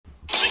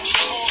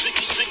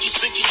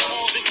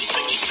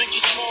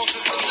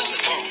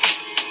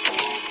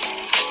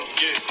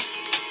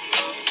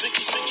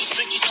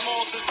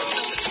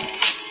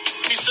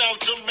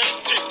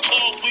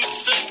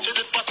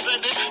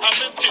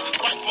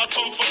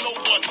no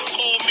one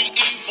call me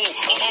evil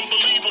or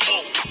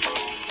unbelievable.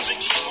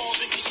 Ziggy Small,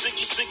 Ziggy,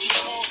 Ziggy, Ziggy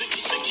Small,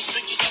 Ziggy, Ziggy,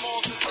 Ziggy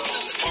Small, Ziggy,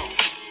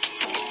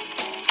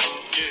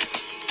 yeah.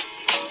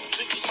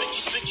 Ziggy,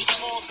 Ziggy, Ziggy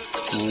Small,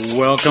 Ziggy.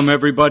 Welcome,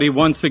 everybody,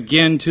 once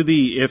again to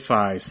the If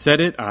I Said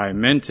It, I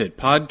Meant It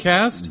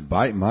podcast.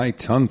 Bite my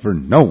tongue for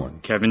no one.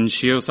 Kevin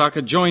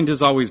Shiosaka, joined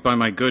as always by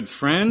my good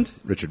friend,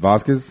 Richard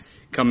Vasquez.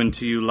 coming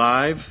to you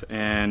live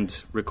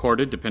and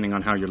recorded, depending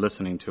on how you're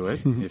listening to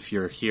it. If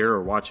you're here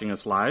or watching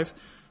us live,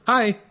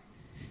 hi.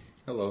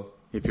 Hello.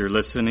 If you're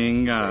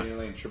listening,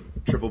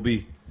 Triple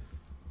B.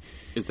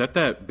 is that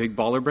big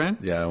baller brand?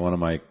 Yeah, one of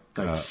my...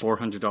 Like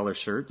 $400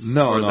 shirts?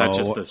 No, Or is that no.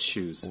 just the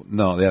shoes?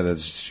 No, yeah,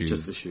 that's just shoes.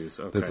 Just the shoes,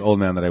 okay. This old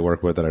man that I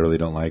work with that I really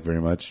don't like very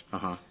much.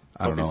 Uh-huh.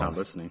 I don't Hope he's know. not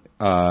listening.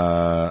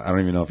 I don't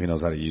even know if he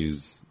knows how to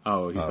use...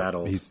 Oh, he's that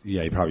old.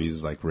 He probably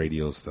uses like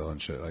radios still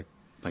and shit.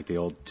 Like the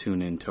old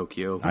tune-in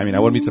Tokyo. I mean, I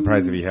wouldn't be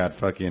surprised if he had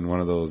fucking one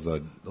of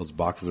those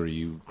boxes where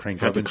you crank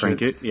Had up to and crank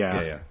shit. it?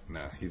 Yeah. Yeah.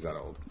 No, he's that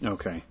old.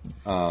 Okay.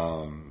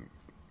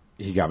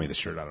 He got me the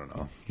shirt. I don't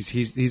know.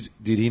 He's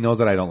dude. He knows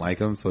that I don't like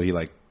him, so he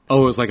like...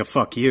 Oh, it was like a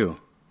fuck you.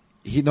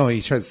 He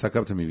tries to suck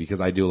up to me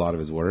because I do a lot of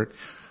his work,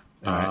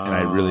 and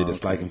I really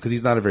dislike him because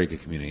he's not a very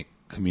good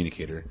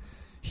communicator.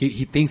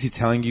 He thinks he's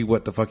telling you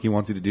what the fuck he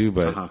wants you to do,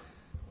 but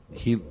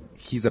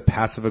he's a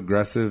passive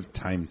aggressive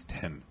times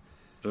 10.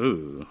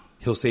 Ooh.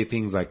 He'll say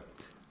things like,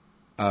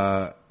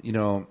 I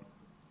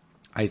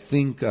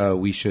think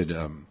we should,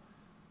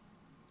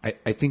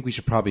 I think we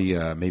should probably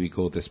maybe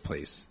go this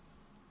place.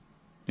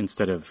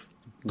 Instead of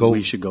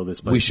we should go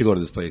this place. We should go to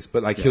this place,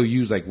 but like he'll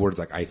use like words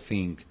like I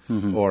think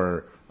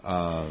or.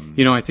 I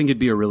think it'd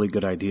be a really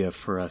good idea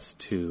for us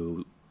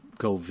to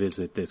go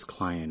visit this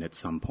client at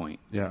some point.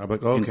 Yeah, I'm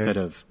like, okay. Instead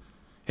of,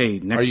 hey,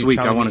 next week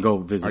I want to go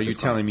visit Are you this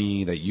telling client.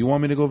 me that you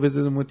want me to go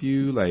visit him with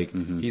you? Like,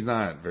 he's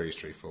not very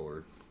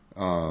straightforward.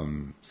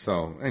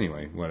 So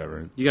anyway,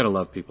 whatever. You gotta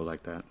love people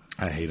like that.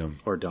 I hate him.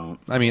 Or don't.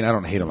 I mean, I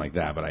don't hate him like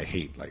that, but I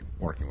hate like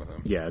working with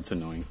him. Yeah, it's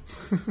annoying.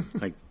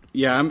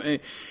 You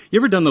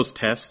ever done those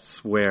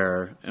tests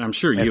where, and I'm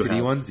sure you STD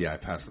have. ones? Yeah, I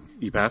passed them.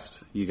 You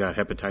passed? You got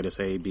hepatitis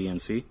A, B, and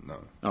C? No.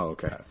 Oh,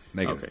 okay. Pass.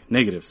 Negative. Okay.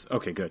 Negatives.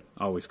 Okay, good.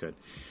 Always good.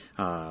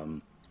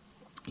 You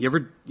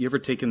ever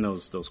taken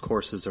those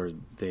courses, or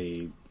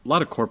a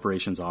lot of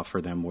corporations offer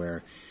them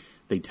where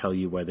they tell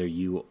you whether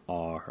you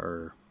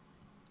are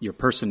your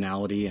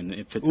personality and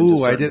it fits into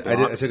certain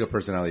blocks? I took a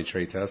personality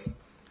trait test.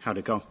 How'd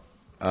it go?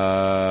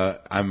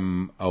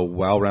 I'm a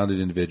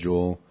well-rounded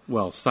individual.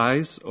 Well,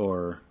 size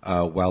or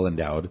Well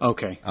endowed.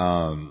 okay.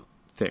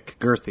 Thick,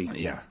 girthy.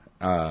 Yeah.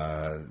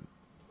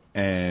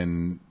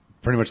 And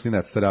pretty much the thing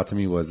that stood out to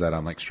me was that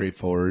I'm like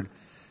straightforward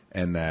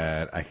and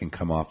that I can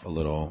come off a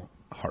little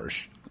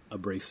harsh.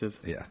 Abrasive.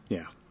 Yeah.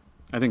 Yeah.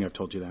 I think I've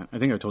told you that. I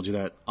think I told you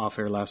that off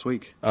air last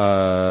week.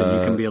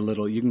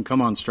 That you can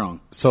come on strong.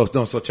 So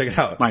check it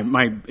out.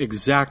 My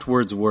exact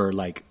words were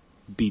like,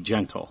 be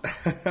gentle.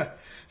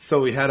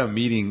 So we had a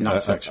meeting,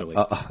 Not sexually.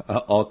 a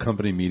all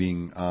company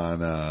meeting on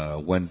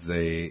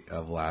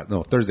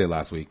Thursday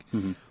last week,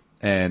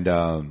 and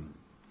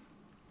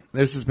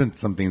there's just been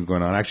some things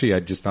going on. Actually,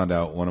 I just found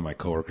out one of my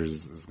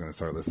coworkers is going to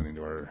start listening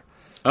to our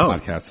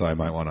podcast, so I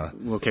might want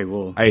to. Okay,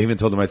 well, I even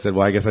told him, I said,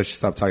 well, I guess I should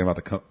stop talking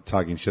about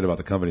talking shit about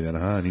the company then,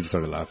 huh? And he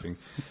started laughing.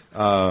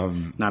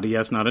 not a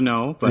yes, not a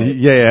no, but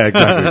yeah,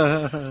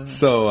 exactly.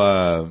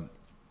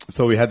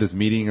 So we had this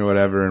meeting or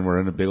whatever, and we're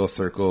in a big old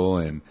circle,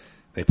 and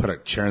they put a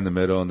chair in the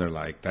middle, and they're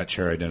like, that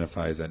chair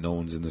identifies that no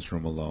one's in this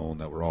room alone,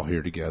 that we're all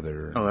here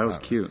together. Oh, that was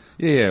cute.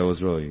 Yeah, it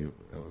was really,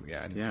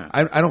 yeah.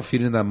 I don't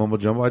feed into that mumbo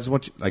jumbo. I just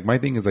want you, like, my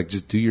thing is like,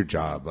 just do your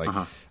job. Like,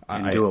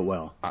 and do it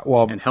well.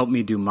 And help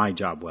me do my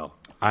job well.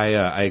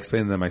 I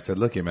explained to them, I said,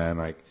 look, man,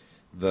 like,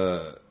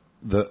 the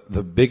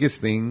biggest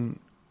thing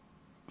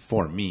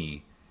for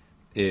me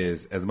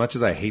is, as much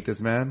as I hate this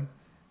man,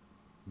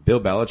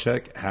 Bill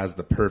Belichick has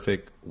the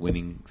perfect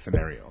winning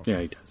scenario. Yeah,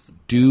 he does.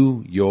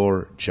 Do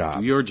your job.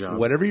 Do your job.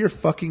 Whatever your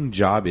fucking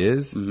job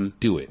is,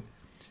 do it.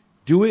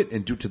 Do it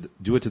and do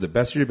it to the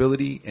best of your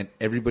ability, and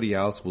everybody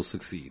else will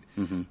succeed.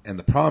 And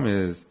the problem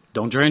is,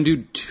 don't try and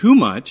do too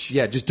much.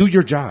 yeah, just do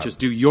your job. Just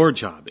do your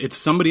job. It's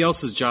somebody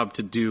else's job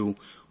to do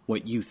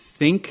what you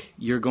think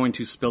you're going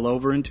to spill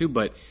over into,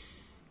 but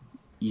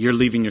you're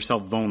leaving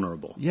yourself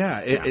vulnerable. Yeah,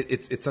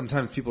 it's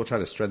sometimes people try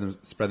to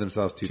spread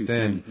themselves too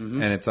thin.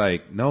 And it's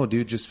like, no,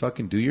 dude, just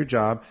fucking do your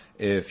job.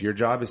 If your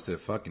job is to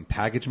fucking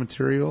package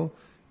material,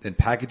 then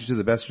package it to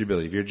the best of your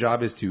ability. If your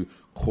job is to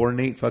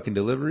coordinate fucking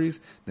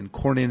deliveries, then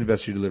coordinate the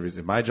best of your deliveries.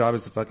 If my job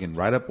is to fucking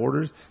write up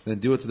orders, then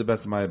do it to the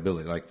best of my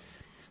ability. Like,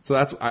 so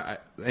that's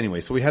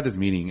anyway. So we had this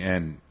meeting,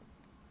 and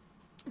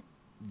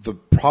the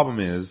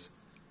problem is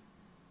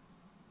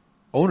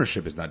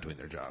ownership is not doing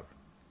their job.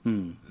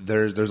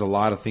 There's a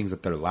lot of things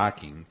that they're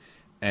lacking,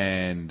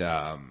 and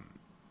I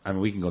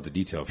mean, we can go into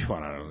detail if you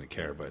want. I don't really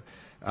care, but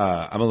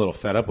I'm a little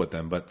fed up with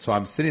them. But so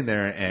I'm sitting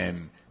there,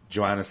 and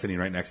Joanna's sitting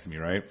right next to me,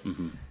 right?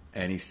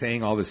 And he's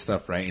saying all this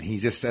stuff, right? And he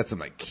just said some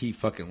like key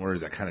fucking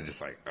words that kind of just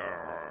like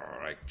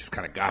just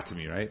kind of got to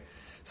me, right?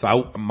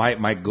 So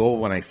my goal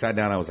when I sat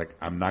down, I was like,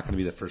 I'm not going to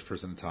be the first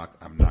person to talk.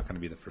 I'm not going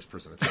to be the first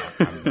person to talk.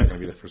 I'm not going to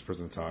be the first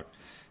person to talk.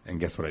 And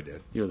guess what I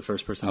did? You were the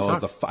first person to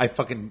talk. I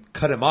fucking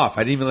cut him off.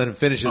 I didn't even let him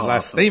finish his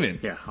last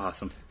statement. Yeah,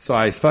 awesome. So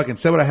I fucking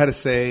said what I had to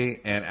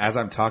say, and as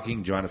I'm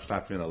talking, Joanna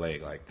slaps me in the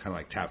leg, like kind of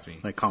like taps me.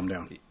 Like, calm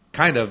down.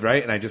 Kind of,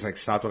 right? And I just like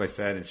stopped what I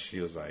said, and she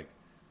was like,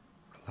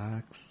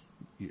 relax.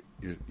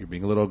 You're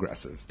being a little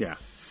aggressive. Yeah.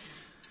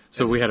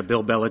 So we had a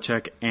Bill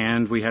Belichick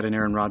and we had an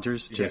Aaron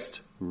Rodgers.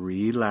 Just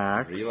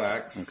relax.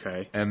 Relax.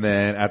 Okay. And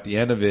then at the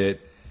end of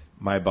it,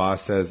 my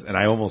boss says, and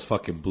I almost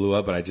fucking blew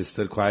up, but I just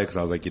stood quiet because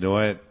I was like, you know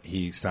what?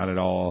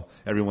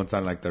 Everyone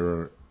sounded like they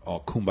were all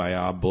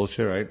kumbaya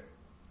bullshit, right?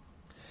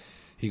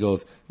 He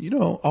goes,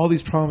 all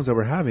these problems that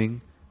we're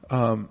having,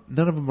 none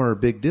of them are a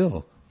big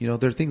deal. There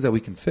are things that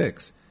we can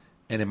fix.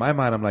 And in my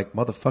mind, I'm like,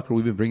 motherfucker,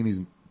 we've been bringing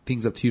these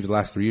things up to you for the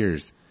last 3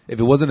 years. If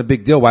it wasn't a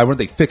big deal, why weren't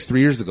they fixed 3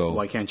 years ago?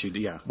 Why can't you do?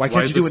 Yeah. Why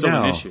can't you do it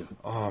now? An issue?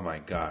 Oh my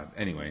god.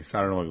 Anyway, so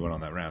I don't know why we went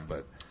on that rant,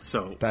 but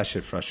that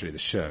shit frustrated the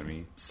shit out of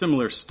me.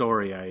 Similar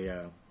story.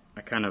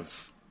 I kind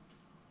of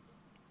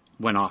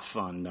went off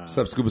on. What's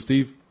up, Scuba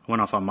Steve?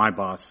 Went off on my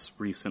boss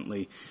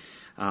recently.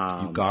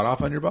 You got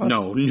off on your boss?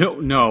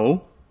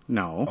 No.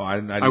 Oh,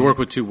 I work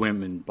with 2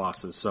 women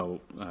bosses,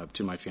 so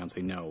to my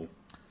fiance, no.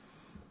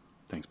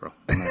 Thanks, bro.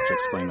 I'm going to have to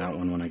explain that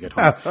one when I get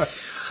home.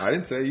 I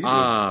didn't say you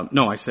did.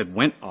 No, I said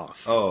went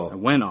off. Oh. I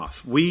went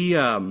off. We,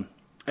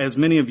 as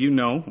many of you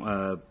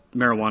know,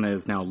 marijuana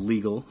is now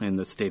legal in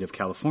the state of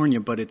California,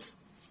 but it's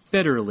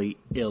federally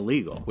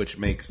illegal. Which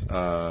makes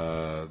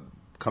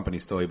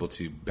companies still able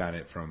to ban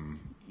it from...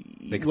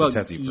 They can still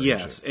test you for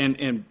yes,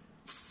 and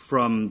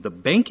from the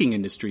banking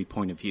industry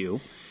point of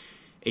view,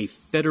 a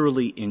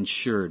federally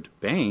insured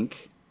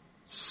bank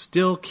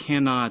still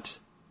cannot...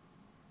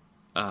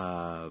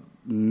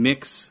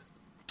 mix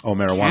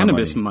marijuana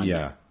cannabis money.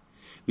 Yeah.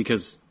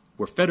 Because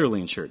we're federally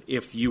insured.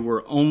 If you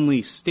were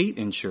only state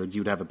insured,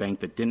 you'd have a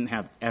bank that didn't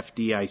have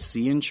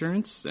FDIC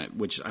insurance,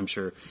 which I'm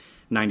sure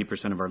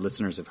 90% of our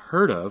listeners have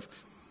heard of.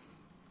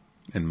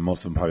 And most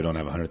of them probably don't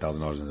have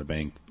 $100,000 in their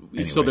bank.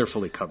 Anyway. So they're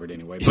fully covered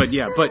anyway. But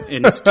yeah,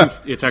 and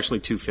it's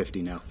actually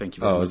 $250 now. Thank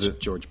you very much, is it?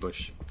 George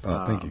Bush.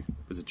 Oh, thank you.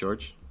 Is it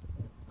George?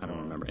 I don't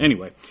remember.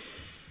 Anyway.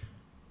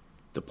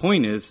 The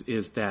point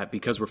is that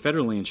because we're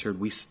federally insured,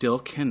 we still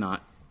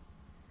cannot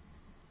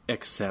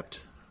accept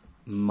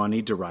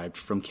money derived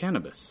from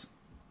cannabis.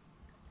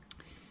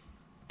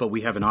 But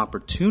we have an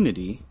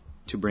opportunity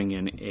to bring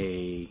in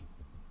a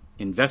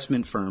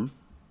investment firm,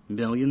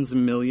 millions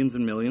and millions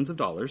and millions of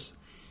dollars,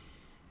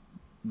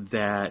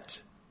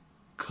 that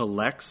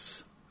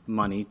collects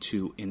money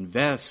to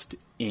invest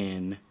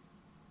in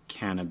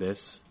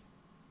cannabis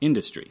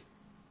industry.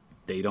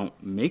 They don't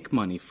make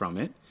money from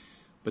it,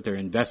 but they're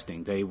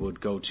investing. They would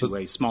go to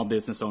a small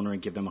business owner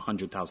and give them a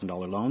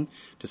 $100,000 loan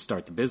to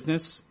start the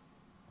business.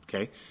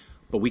 Okay.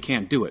 But we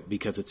can't do it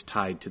because it's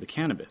tied to the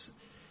cannabis.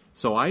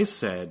 So I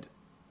said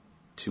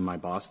to my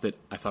boss that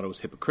I thought it was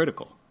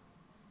hypocritical.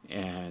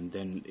 And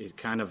then it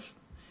kind of,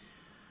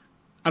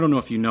 I don't know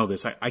if you know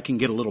this, I can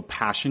get a little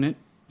passionate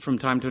from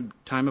time to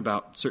time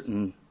about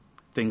certain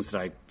things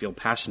that I feel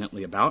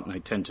passionately about, and I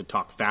tend to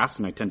talk fast,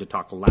 and I tend to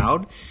talk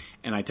loud,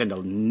 and I tend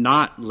to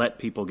not let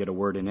people get a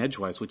word in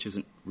edgewise, which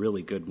isn't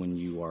really good when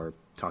you are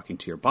talking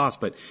to your boss.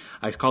 But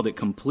I called it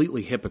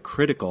completely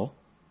hypocritical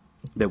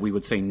that we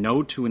would say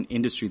no to an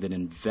industry that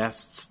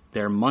invests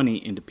their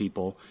money into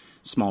people,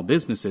 small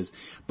businesses,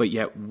 but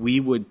yet we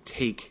would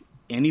take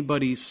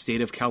anybody's state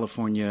of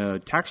California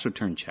tax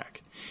return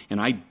check. And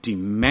I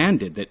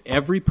demanded that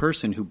every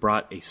person who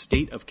brought a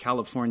state of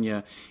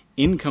California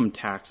income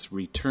tax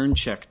return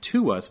check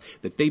to us,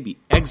 that they be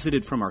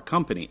exited from our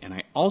company. And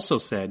I also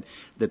said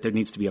that there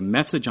needs to be a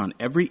message on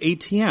every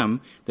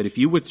ATM that if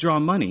you withdraw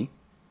money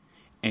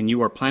and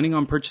you are planning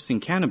on purchasing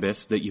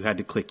cannabis, that you had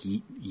to click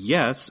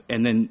yes,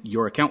 and then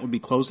your account would be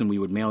closed and we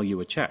would mail you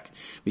a check.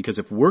 Because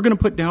if we're going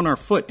to put down our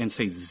foot and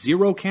say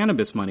zero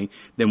cannabis money,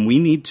 then we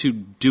need to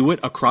do it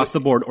across the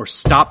board or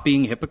stop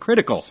being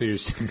hypocritical.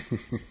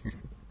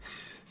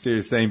 So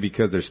you're saying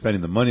because they're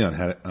spending the money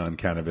on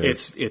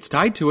cannabis. It's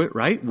tied to it,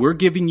 right? We're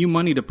giving you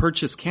money to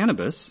purchase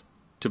cannabis,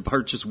 to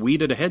purchase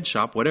weed at a head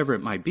shop, whatever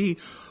it might be.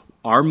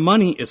 Our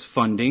money is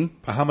funding.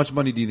 How much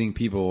money do you think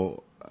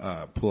people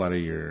pull out of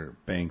your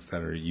banks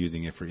that are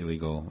using it for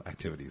illegal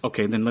activities?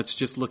 Okay, then let's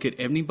just look at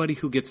anybody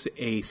who gets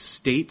a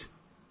state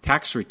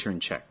tax return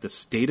check. The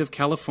state of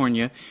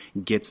California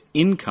gets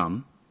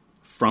income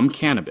from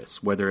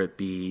cannabis, whether it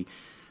be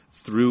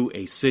through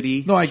a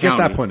city, No, I county.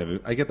 get that point of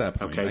it. I get that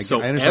point. Okay, I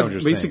so understand what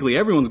you're basically saying.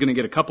 everyone's going to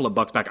get a couple of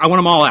bucks back. I want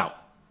them all out.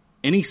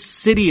 Any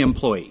city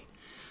employee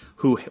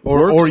who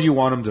works, or you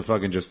want them to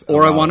fucking just,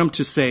 or I want them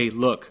to say,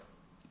 look,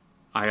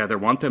 I either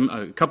want them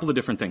a couple of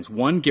different things.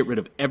 One, get rid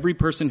of every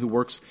person who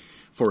works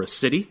for a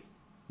city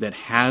that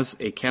has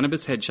a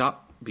cannabis head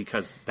shop,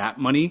 because that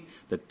money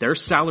that their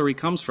salary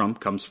comes from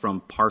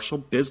partial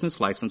business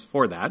license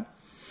for that.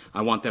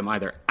 I want them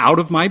either out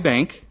of my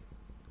bank,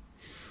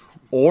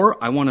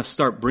 or I want to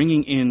start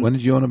bringing in. When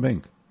did you own a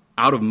bank?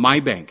 Out of my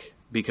bank,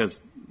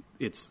 because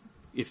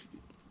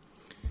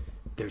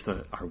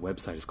our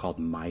website is called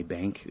My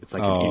Bank. It's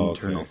like Oh, an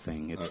internal okay.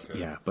 thing. It's Okay.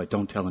 yeah, but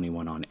don't tell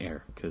anyone on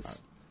air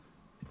because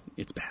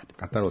it's bad.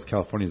 I thought it was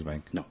California's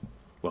bank. No,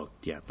 well,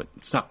 yeah, but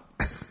stop.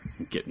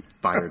 I'm getting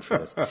fired for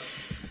this.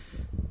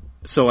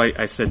 So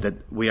I said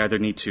that we either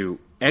need to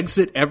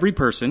exit every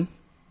person,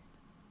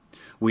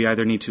 we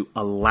either need to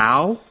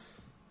allow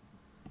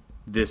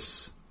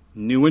this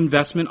new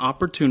investment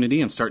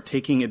opportunity and start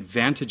taking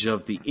advantage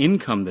of the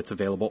income that's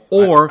available,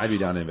 or I'd be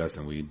down to invest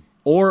in weed.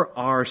 or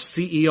our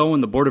CEO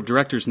and the board of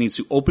directors needs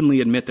to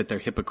openly admit that they're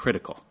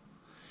hypocritical.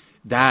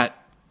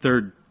 That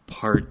third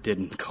part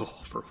didn't go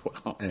over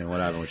well. And what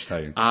happened? What you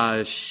tell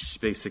you?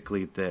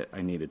 Basically that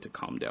I needed to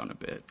calm down a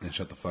bit. And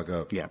shut the fuck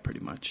up. Yeah,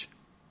 pretty much.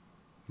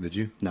 Did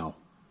you? No.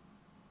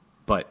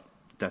 But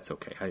that's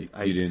okay.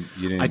 You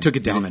didn't. I took it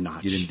you down a didn't-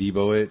 notch. You didn't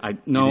debo it.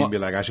 No. You didn't be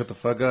like, I shut the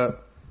fuck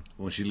up.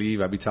 When she leave,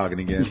 I'll be talking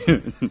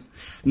again.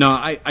 No,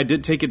 I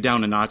did take it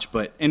down a notch,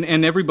 but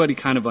and everybody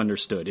kind of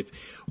understood.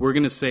 If we're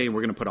going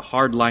to put a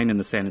hard line in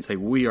the sand and say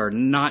we are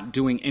not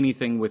doing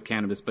anything with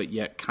cannabis, but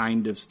yet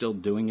kind of still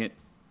doing it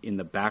in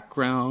the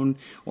background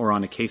or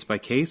on a case by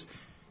case,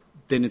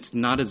 then it's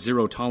not a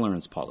zero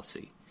tolerance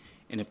policy.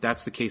 And if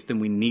that's the case, then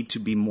we need to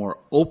be more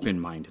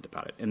open-minded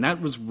about it. And that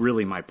was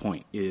really my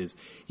point, is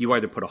you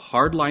either put a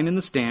hard line in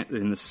the sand.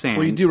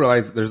 Well, you do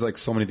realize there's like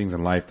so many things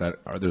in life that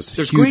are there's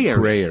huge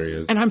gray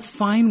areas. And I'm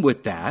fine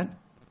with that.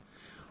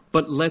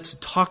 But let's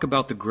talk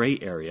about the gray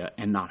area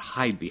and not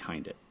hide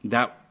behind it.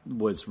 That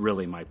was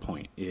really my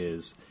point,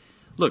 is,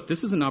 look,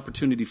 this is an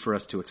opportunity for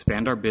us to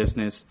expand our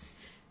business,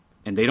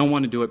 and they don't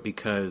want to do it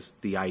because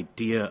the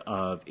idea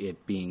of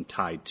it being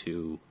tied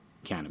to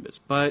cannabis.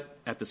 But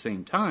at the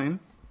same time,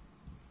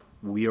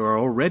 we are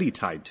already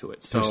tied to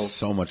it. So There's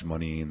so much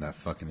money in that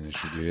fucking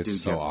industry, dude. It's Dude,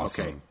 so yeah,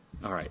 awesome. Okay.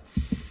 All right.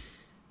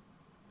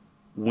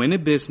 When a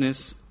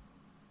business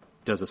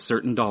does a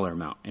certain dollar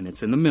amount, and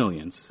it's in the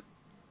millions,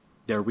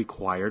 they're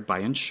required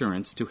by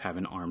insurance to have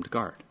an armed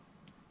guard.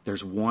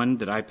 There's one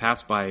that I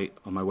pass by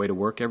on my way to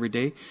work every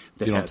day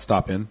that You don't has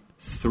stop in.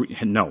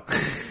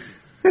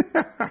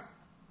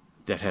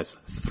 that has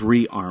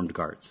 3 armed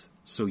guards.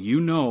 So you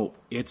know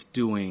it's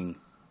doing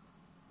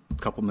a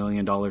couple $1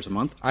 million a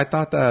month. I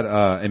thought that,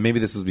 and maybe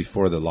this was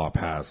before the law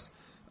passed,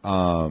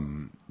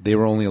 they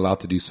were only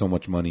allowed to do so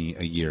much money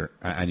a year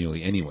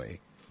annually anyway.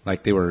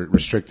 Like they were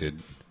restricted.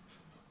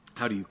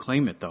 How do you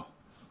claim it though?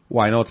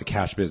 Well, I know it's a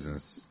cash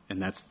business.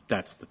 And that's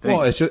the thing.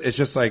 Well, it's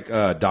just like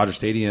Dodger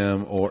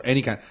Stadium or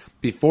any kind.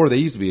 Before they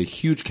used to be a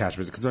huge cash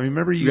business because I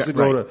remember you used to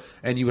go right. to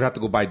and you would have to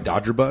go buy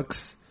Dodger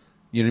bucks.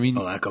 You know what I mean?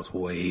 Oh, that goes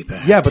way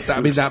back. Yeah,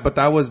 but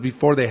that was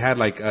before they had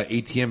like a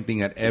ATM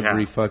thing at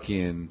every Yeah.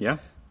 fucking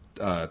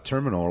Yeah.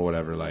 terminal or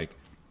whatever. Like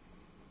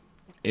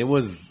it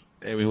was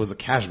a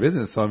cash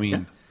business. So I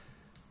mean,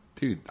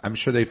 dude, I'm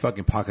sure they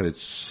fucking pocketed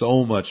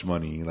so much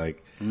money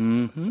like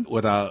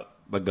without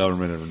the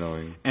government ever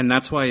knowing. And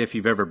that's why if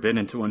you've ever been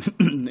into one,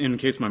 in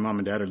case my mom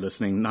and dad are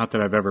listening, not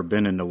that I've ever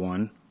been into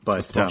one, but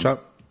A smoke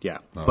shop? Yeah,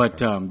 Oh,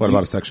 but okay. What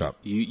about a sex shop?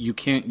 You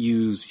can't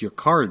use your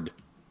card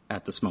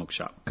at the smoke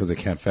shop. Because they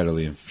can't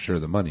federally insure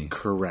the money.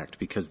 Correct,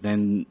 because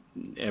then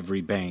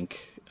every bank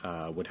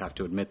would have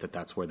to admit that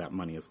that's where that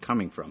money is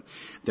coming from.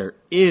 There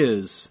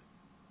is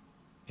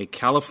a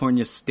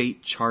California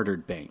state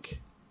chartered bank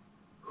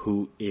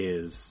who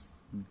is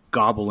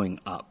gobbling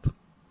up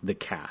the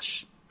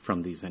cash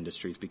from these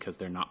industries because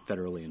they're not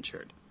federally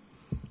insured.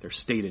 They're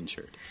state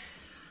insured.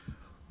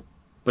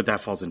 But that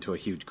falls into a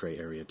huge gray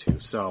area too.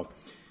 So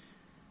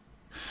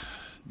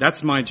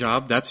that's my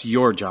job. That's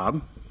your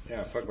job.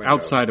 Yeah, fuck my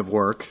Outside of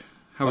work.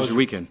 How was your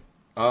weekend?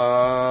 It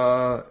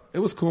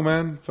was cool,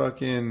 man.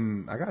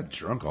 Fucking, I got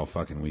drunk all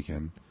fucking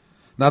weekend.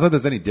 Not that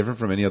there's any different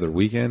from any other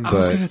weekend, I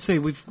was but going to say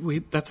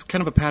that's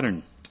kind of a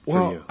pattern for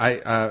well, you.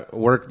 I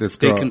work this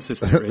Stay girl,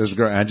 consistent, Rich. this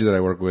girl Angie that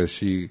I work with.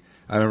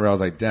 I remember I was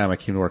like, damn, I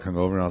came to work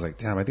hungover, and I was like,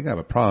 damn, I think I have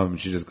a problem. And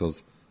she just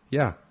goes,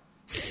 yeah.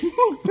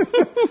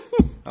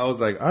 I was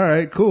like, all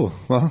right, cool.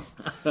 Well,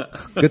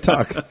 good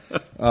talk.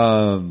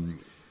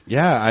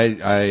 Yeah,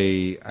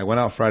 I went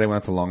out Friday, went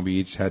out to Long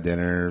Beach, had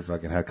dinner,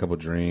 fucking had a couple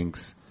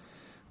drinks,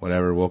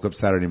 whatever. Woke up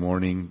Saturday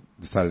morning,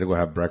 decided to go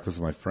have breakfast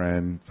with my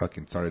friend.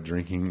 Fucking started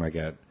drinking like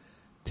at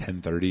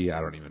 10:30.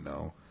 I don't even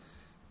know.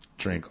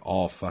 Drank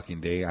all fucking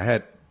day. I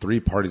had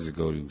 3 parties to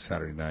go to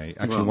Saturday night.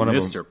 Actually, well, one of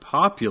Mr. them.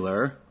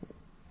 Popular.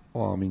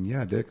 Well, I mean,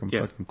 yeah, Dick, I'm a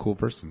Yeah. fucking cool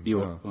person. You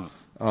Yeah.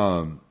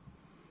 well,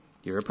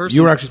 you're a person.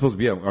 You were actually supposed to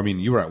be.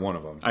 You were at one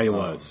of them. I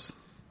was.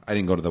 I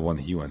didn't go to the one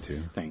that you went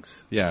to.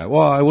 Thanks. Yeah,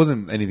 well, I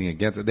wasn't anything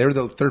against it. They were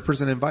the third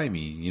person to invite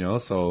me,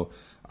 so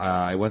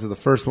I went to the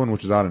first one,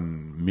 which was out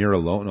in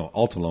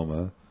Alta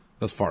Loma. It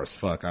was far as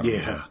fuck. I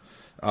don't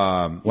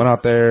know. Went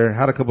out there,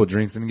 had a couple of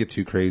drinks, didn't get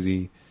too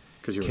crazy.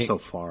 Because you were so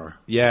far.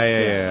 Yeah,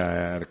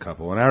 I had a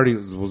couple. And I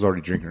was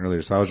already drinking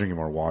earlier, so I was drinking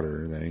more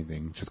water than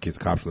anything, just in case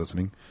the cops were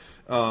listening.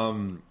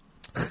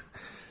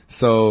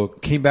 So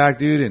came back,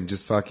 dude, and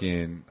just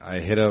fucking, I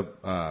hit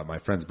up my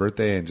friend's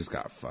birthday and just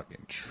got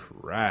fucking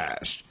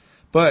trashed.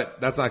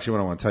 But that's actually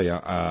what I want to tell you.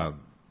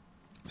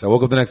 So I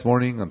woke up the next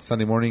morning on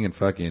Sunday morning and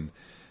fucking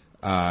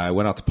I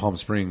went out to Palm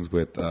Springs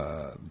with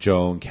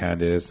Joe and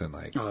Candace and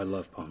like, Oh, I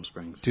love Palm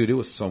Springs. dude, it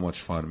was so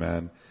much fun,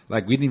 man.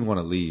 Like we didn't even want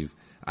to leave.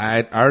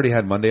 I already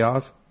had Monday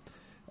off.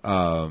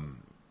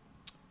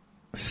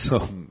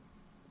 So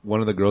one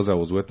of the girls that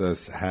was with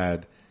us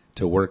had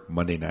to work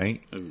Monday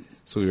night. Ooh.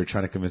 So we were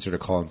trying to convince her to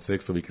call in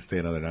sick so we could stay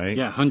another night.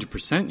 Yeah,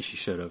 100% she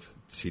should have.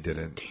 She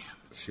didn't. Damn.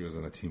 She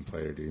wasn't a team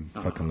player, dude.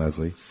 Fucking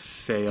Leslie.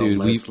 Fail, Dude,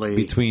 Leslie.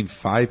 between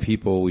 5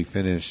 people, we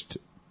finished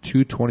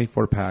 2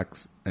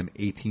 24-packs, an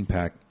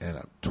 18-pack, and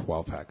a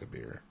 12-pack of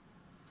beer.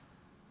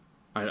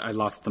 I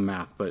lost the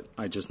math, but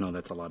I just know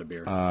that's a lot of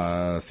beer.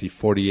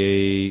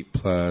 48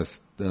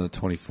 plus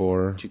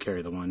 24. Did you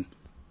carry the one?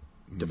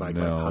 Divide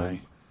No. by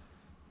pi.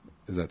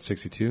 Is that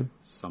 62?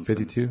 Something.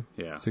 52?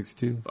 Yeah.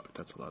 62? Fuck,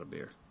 that's a lot of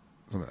beer.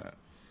 Something like that.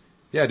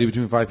 Yeah, dude,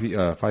 between 5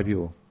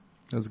 people.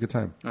 It was a good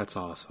time. That's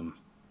awesome.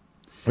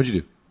 What'd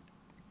you do?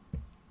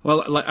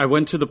 Well, I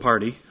went to the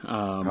party.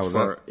 How was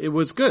that? It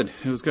was good.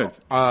 It was good.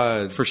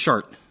 For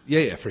Shart.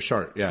 Yeah, for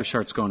sure. Yeah. For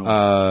Shart's going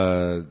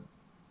away.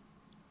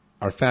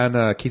 Our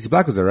fan, Casey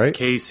Black was there, right?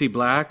 Casey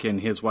Black and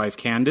his wife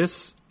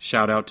Candace.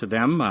 Shout out to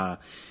them.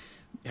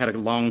 Had a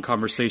long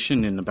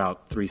conversation in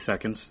about 3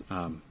 seconds.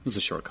 It was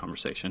a short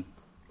conversation.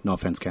 No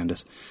offense,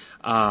 Candace.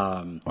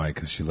 Why?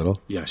 Because she's little?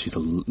 Yeah, she's a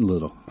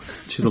little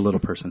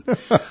person.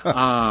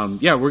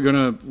 Yeah,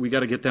 we got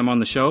to get them on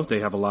the show. They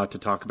have a lot to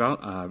talk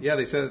about. Yeah,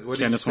 they said, what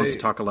did Candace you wants say?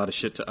 to talk a lot of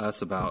shit to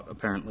us about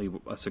apparently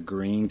us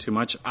agreeing too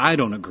much. I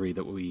don't agree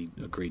that we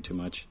agree too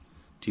much.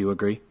 Do you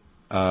agree?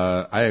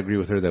 I agree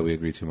with her that we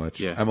agree too much.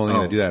 Yeah. I'm only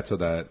going Oh. to do that so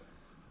that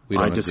we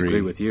don't I disagree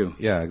agree. with you.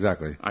 Yeah,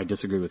 exactly. I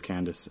disagree with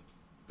Candace.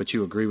 But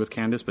you agree with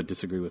Candace, but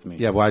disagree with me.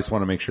 Yeah, well, I just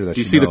want to make sure that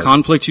Do you she see the knows.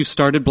 conflict you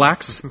started,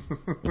 Blacks?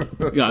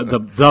 Yeah,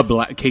 the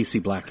Black, Casey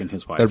Black and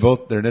his wife.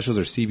 Their initials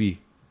are CB.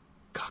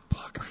 Cock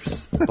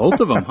blockers.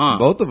 Both of them, huh?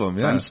 Both of them,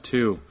 yeah. Times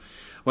 2.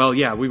 Well,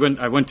 yeah,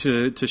 I went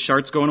to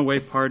Shart's going away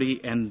party,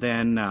 and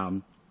then,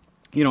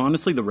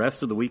 honestly, the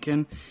rest of the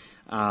weekend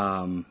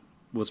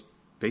was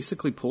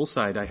basically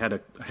poolside. I had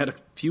a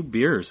few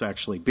beers,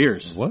 actually.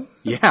 Beers. What?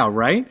 Yeah,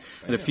 right?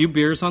 Had a few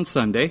beers on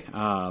Sunday.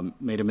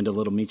 Made them into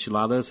little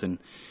micheladas and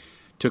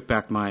took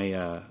back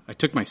I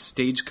took my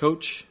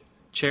stagecoach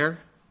chair,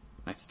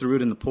 I threw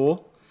it in the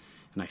pool,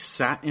 and I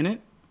sat in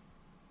it,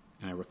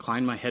 and I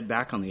reclined my head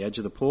back on the edge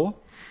of the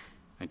pool.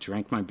 I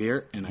drank my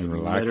beer, and I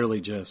relaxed? literally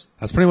just,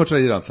 That's pretty much what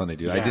I did on Sunday,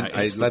 dude. Yeah,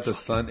 I it's let the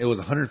sun. It was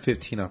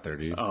 115 out there,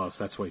 dude. oh,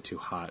 so that's way too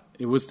hot.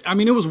 It was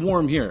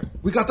warm here.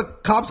 We got the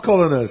cops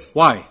calling us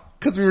Why?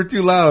 because we were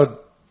too loud.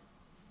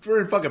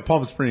 We're in fucking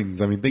Palm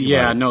Springs. I mean, think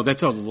Yeah, about it. no,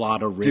 that's a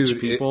lot of rich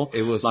Dude, people.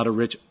 it was- a lot of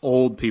rich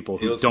old people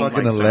It who was don't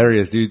fucking like sound.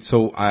 hilarious, dude.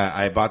 So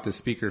I bought the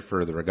speaker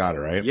for the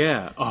regatta, right?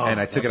 Yeah. Oh, and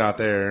I took it that's- out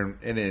there,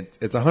 and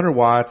it's 100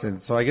 watts,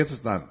 and so I guess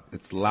it's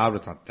loud, but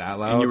it's not that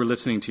loud. And you were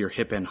listening to your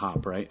hip and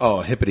hop, right?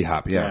 Oh, hippity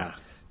hop, yeah. Yeah.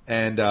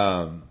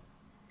 And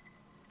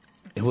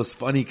it was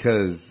funny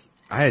because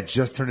I had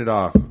just turned it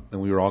off,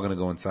 and we were all gonna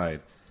go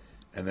inside,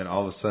 and then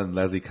all of a sudden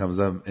Leslie comes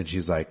up, and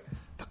she's like,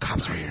 "The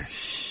cops are here."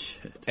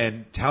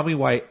 And tell me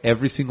why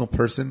every single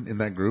person in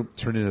that group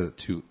turned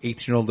into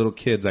 18-year-old little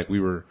kids like we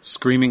were.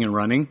 Screaming and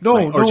running?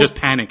 No, Or no. just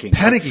panicking?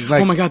 Panicking,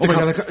 like, oh my God, the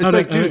cops. It's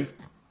like, dude,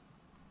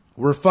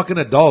 we're fucking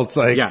adults.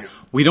 Like, Yeah,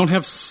 we don't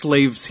have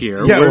slaves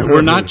here. Yeah,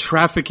 we're not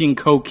trafficking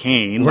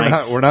cocaine. We're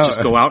not-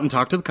 Just go out and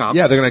talk to the cops.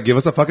 yeah, they're gonna give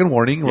us a fucking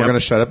warning, and we're Yep. gonna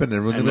shut up, and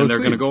everyone's and gonna then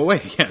go they're to going to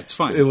sleep. go away. Yeah, it's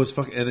fine. It was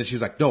fucking, and then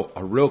she's like, "No,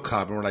 a real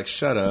cop," and we're like,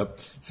 "Shut up."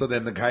 So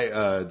then the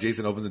guy,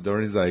 Jason, opens the door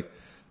and he's like,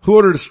 "Who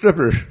ordered a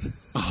stripper?"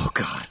 Oh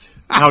God,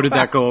 how did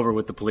that go over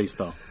with the police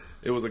though?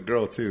 It was a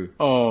girl too.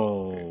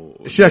 Oh,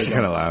 She actually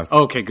kind of laughed.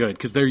 Okay, good,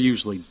 because they're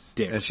usually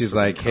dicks. And she's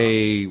like,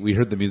 "Hey, we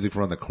heard the music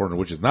from around the corner,"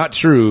 which is not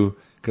true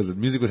because the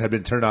music had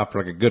been turned off for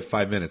like a good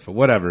 5 minutes, but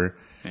whatever.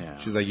 Yeah.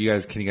 She's like,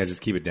 "Can you guys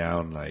just keep it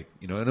down?" Like,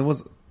 and it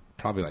was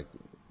probably like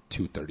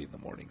 2:30 in the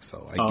morning,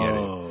 so I get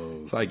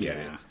it. So I get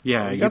it.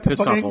 Yeah, We you got the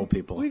pissed off fucking- old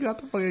people. We got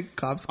the fucking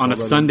cops On a called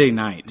us. Sunday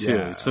night too.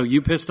 Yeah. So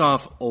you pissed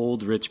off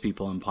old rich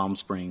people in Palm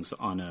Springs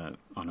on a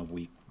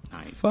weeknight.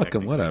 Fuck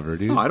them, whatever,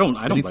 dude. No, I don't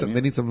They blame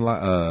you. need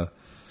some.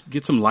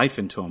 Get some life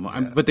into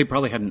them. But they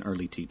probably had an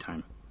early tea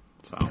time.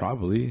 So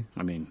Probably.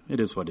 I mean,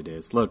 it is what it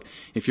is. Look,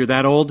 if you're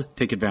that old,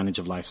 take advantage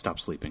of life. Stop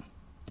sleeping.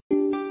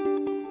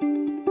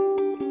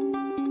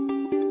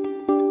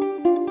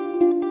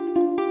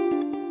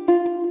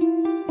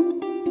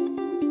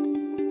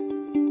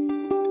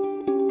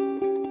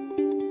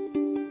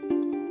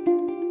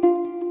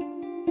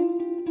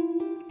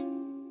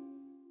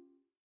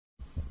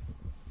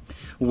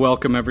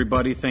 Welcome,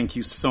 everybody. Thank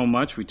you so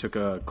much. We took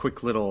a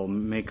quick little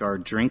make our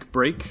drink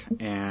break,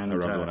 and I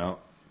rubbed one out.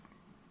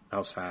 that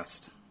was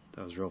fast.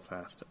 That was real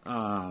fast.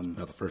 Not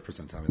the first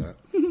person to tell me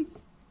that.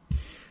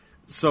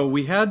 So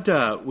we had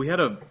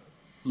a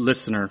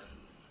listener.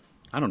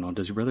 I don't know.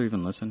 Does your brother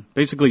even listen?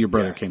 Basically, your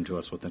brother Yeah. came to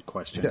us with a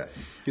question. Yeah,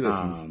 he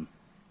listens.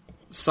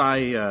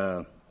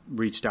 Sai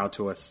reached out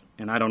to us,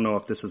 and I don't know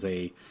if this is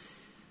a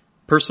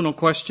personal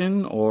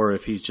question or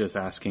if he's just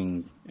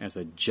asking as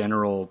a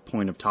general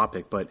point of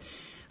topic, but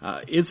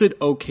is it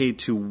okay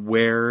to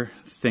wear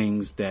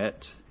things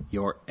that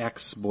your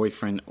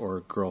ex-boyfriend or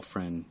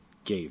girlfriend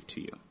gave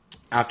to you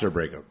After a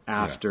breakup.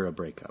 after a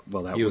breakup.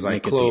 Well, that He would was like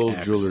make it the clothes,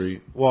 ex.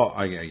 jewelry. Well,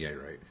 yeah,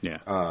 right.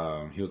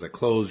 Yeah. He was like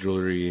clothes,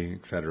 jewelry,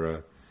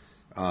 etc.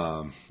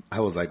 I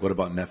was like, what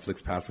about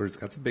Netflix passwords?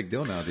 That's a big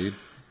deal now, dude.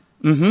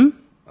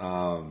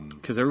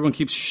 Because everyone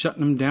keeps shutting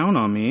them down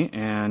on me,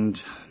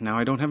 and now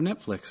I don't have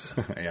Netflix.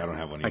 Yeah, I don't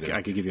have one I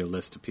either. could give you a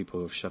list of people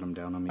who have shut them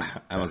down on me.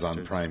 Amazon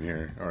Bastards. Prime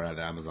here, or at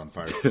Amazon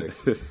Fire Stick.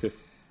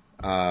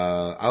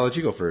 I'll let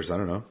you go first. I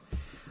don't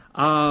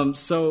know.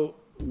 So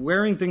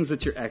wearing things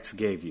that your ex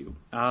gave you.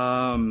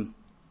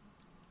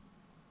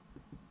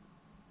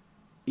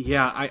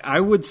 Yeah, I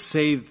would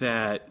say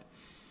that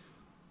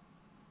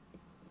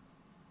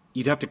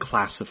you'd have to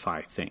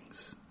classify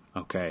things,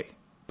 okay?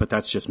 But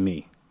that's just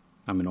me.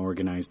 I'm an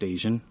organized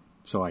Asian,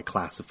 so I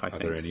classify Are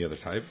things. there any other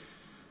type?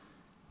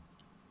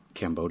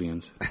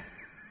 Cambodians.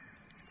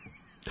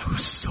 That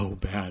was so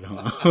bad,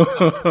 huh?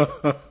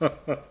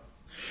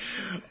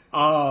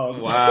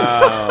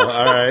 Wow.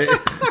 All right.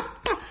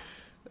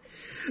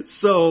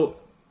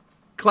 So,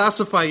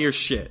 classify your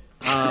shit.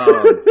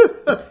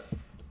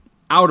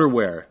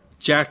 Outerwear,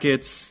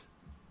 jackets,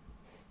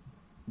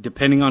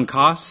 depending on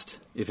cost,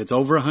 if it's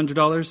over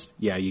 $100,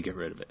 yeah, you get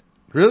rid of it.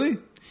 Really?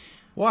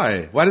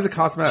 Why? Why does the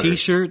cost matter?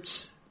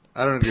 T-shirts,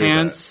 I don't agree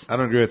pants. with that. I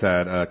don't agree with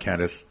that,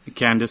 Candace.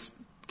 Candace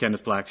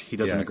Black, he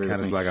doesn't agree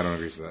Candace with me. Black, I don't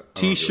agree with that. I don't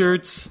agree with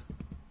T-shirts,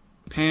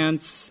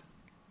 pants,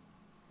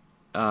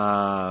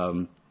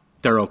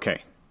 they're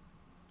okay.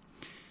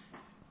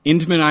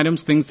 Intimate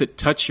items, things that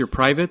touch your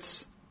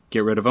privates,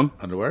 get rid of them.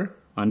 that. Underwear?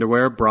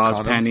 Underwear, bras,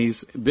 Condoms?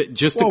 panties. But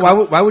just Well, to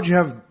why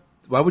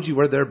would you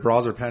wear their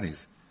bras or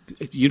panties?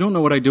 you don't know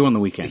what I do on the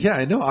weekend. Yeah,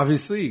 I know,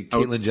 obviously.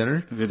 Caitlyn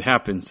Jenner. If it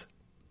happens.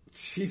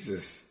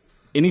 Jesus.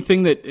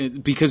 Anything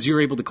that, because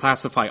you're able to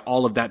classify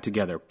all of that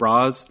together.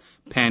 Bras,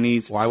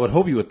 panties, Well, I would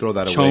hope you would throw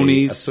that away,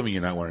 Chonies. assuming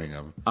you're not wearing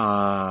them.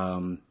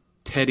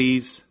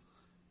 teddies,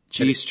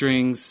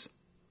 G-strings,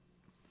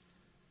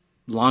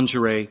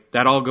 lingerie.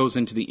 That all goes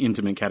into the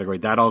intimate category.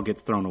 That all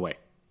gets thrown away.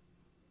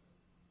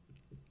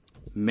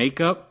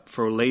 Makeup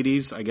for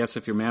ladies, I guess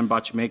if your man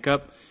bought you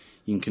makeup,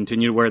 you can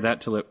continue to wear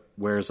that till it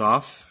wears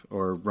off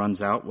or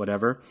runs out,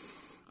 whatever.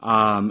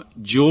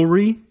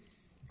 Jewelry's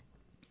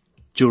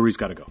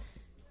got to go.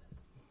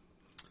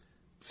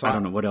 So I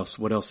don't know what else.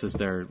 What else is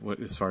there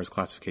as far as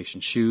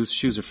classification?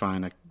 Shoes are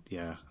fine.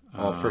 Yeah.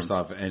 Well, first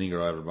off, any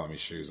girl ever bought me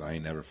shoes, I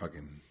ain't never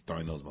fucking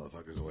throwing those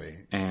motherfuckers away.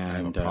 I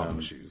have a And, problem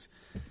with shoes.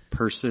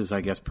 Purses.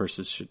 I guess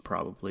purses should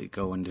probably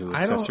go into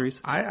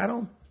accessories.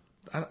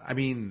 I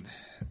mean,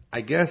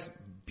 I guess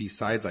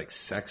besides like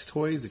sex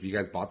toys, if you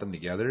guys bought them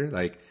together,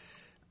 like,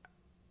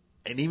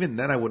 and even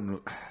then I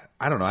wouldn't,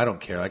 I don't know, I don't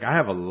care. Like I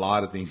have a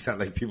lot of things that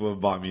like people have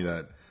bought me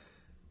that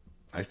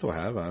I still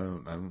have. I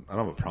don't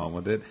have a problem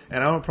with it.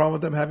 And I don't have a problem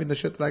with them having the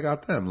shit that I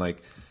got them.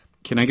 Like,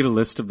 Can I get a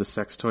list of the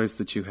sex toys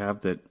that you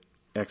have that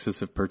exes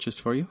have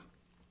purchased for you?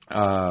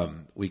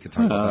 we can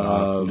talk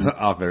about that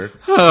off air.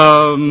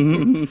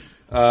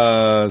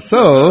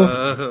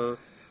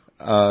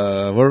 What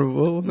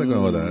was I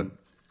going with that?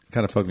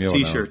 Kind of fucked me over.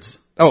 T-shirts.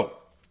 Now. Oh,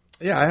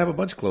 yeah, I have a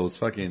bunch of clothes.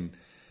 Fucking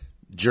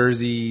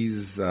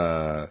jerseys,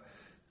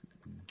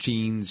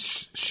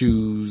 jeans,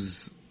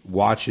 shoes,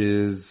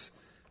 watches.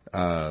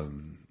 I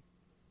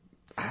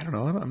don't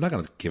know. I'm not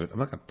gonna give it. I'm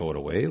not gonna throw it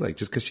away. Like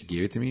just because she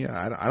gave it to me,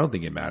 I don't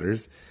think it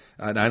matters.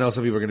 And I know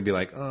some people are gonna be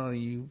like, "Oh,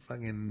 you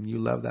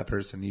love that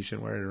person. You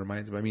shouldn't wear it. It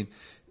reminds me." I mean,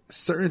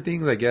 certain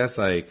things, I guess,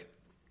 like.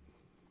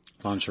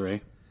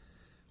 Lingerie.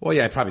 Well,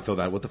 yeah, I'd probably throw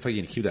that. What the fuck are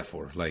you gonna keep that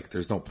for? Like,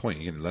 there's no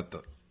point. You're gonna let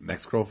the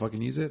next girl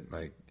fucking use it?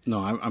 Like, No,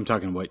 I'm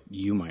talking what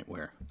you might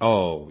wear.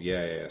 oh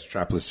yeah,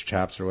 strapless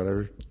chaps or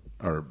whatever.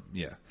 Or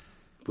yeah,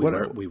 We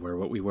wear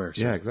what we wear.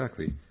 So. yeah,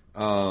 exactly.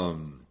 I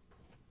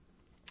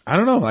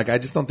don't know. Like, I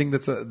just don't think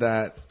that's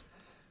that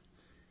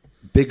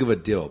big of a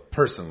deal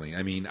personally.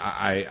 I mean,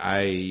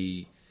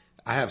 I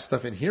have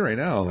stuff in here right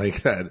now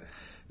like that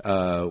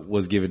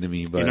was given to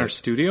me, but In our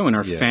studio, in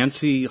our Yes.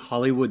 fancy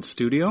Hollywood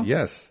studio.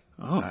 yes.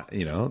 Oh.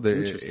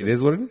 It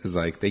is what it is.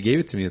 Like, they gave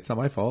it to me. It's not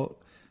my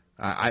fault.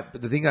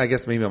 The thing, I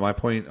guess, maybe on my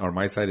point or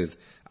my side is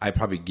I've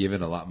probably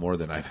given a lot more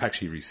than I've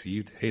actually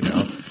received. Hey,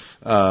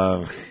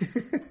 now,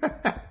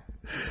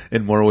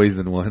 in more ways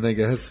than one, I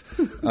guess.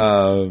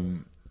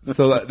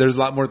 So there's a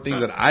lot more things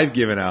that I've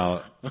given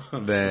out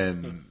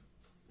than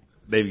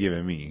they've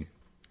given me.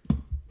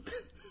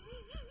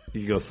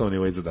 You can go so many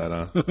ways with that,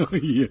 huh?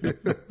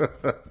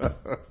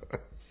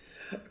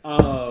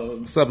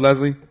 What's up,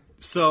 Leslie?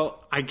 So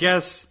I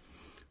guess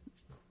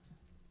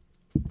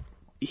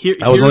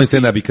I was only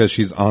saying that because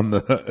she's on the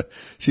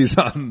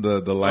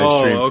live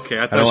Oh, stream. okay.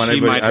 I I don't thought want she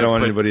anybody. might I don't have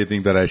want put- anybody to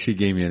think that she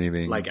gave me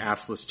anything. like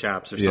assless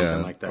chaps or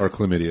something like that. or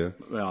chlamydia.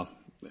 Well,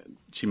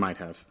 she might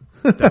have.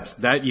 That's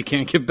that you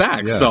can't get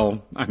back. Yeah.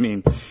 So I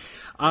mean,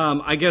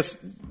 I guess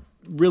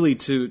really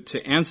to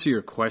answer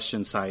your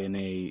question, Sai, in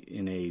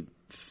a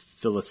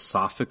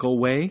philosophical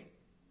way.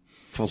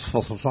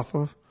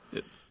 Philosophical?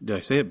 Did I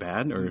say it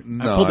bad, or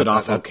No, I pulled it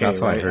off okay that's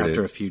how I right heard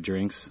after it. a few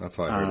drinks? That's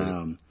how I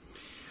heard it.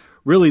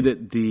 Really,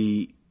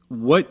 the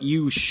what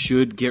you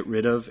should get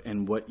rid of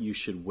and what you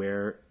should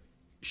wear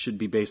should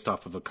be based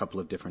off of a couple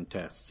of different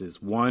tests.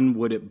 Is one,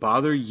 would it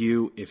bother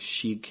you if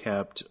she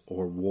kept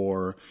or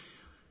wore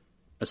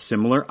a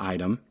similar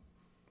item?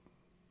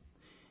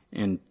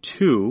 And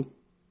two,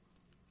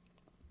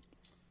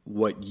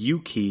 what you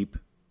keep,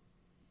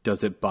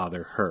 does it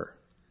bother her?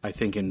 I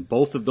think in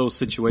both of those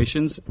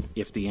situations,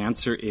 if the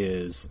answer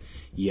is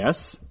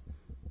yes,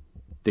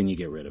 then you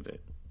get rid of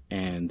it.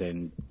 And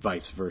then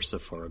vice versa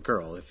for a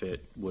girl. If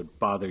it would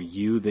bother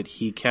you that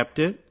he kept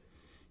it,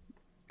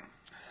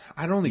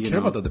 I don't really care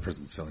about the other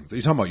person's feelings. Are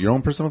you talking about your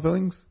own personal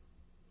feelings?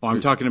 well,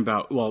 I'm talking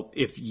about, well,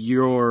 if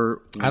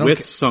you're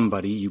with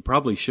somebody, you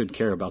probably should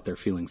care about their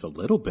feelings a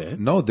little bit.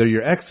 No, they're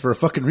your ex for a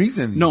fucking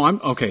reason. No, I'm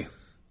okay.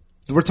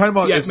 We're talking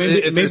about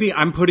maybe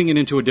I'm putting it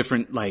into a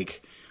different,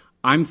 like,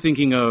 I'm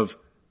thinking of,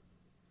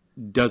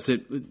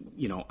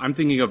 I'm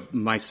thinking of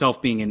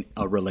myself being in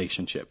a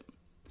relationship.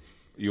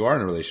 You are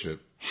in a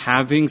relationship.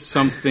 Having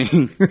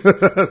something.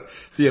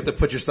 You have to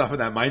put yourself in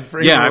that mind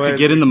frame. Yeah, I have to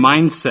get in the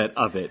mindset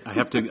of it. I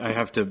have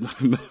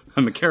to,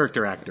 I'm a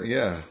character actor.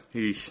 Yeah.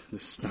 This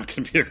is not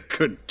going to be a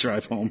good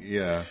drive home.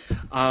 Yeah.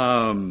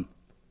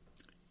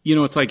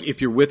 It's like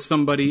if you're with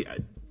somebody,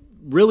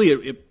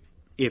 really,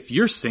 if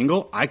you're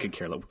single, I could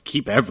care less.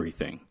 Keep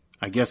everything.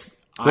 I guess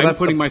I'm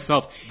putting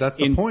myself. That's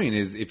the point.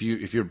 Is if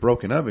you're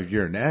broken up, if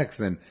you're an ex,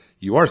 then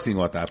you are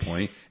single at that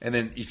point. And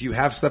then if you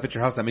have stuff at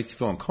your house that makes you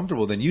feel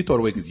uncomfortable, then you throw it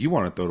away because you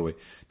want to throw it away.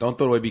 Don't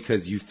throw it away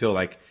because you feel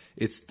like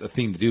it's a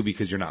thing to do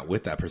because you're not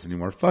with that person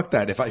anymore. Fuck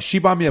that. If she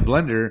bought me a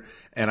blender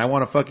and I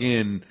want to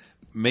fucking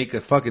make a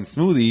fucking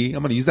smoothie,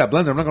 I'm gonna use that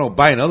blender. I'm not gonna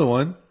buy another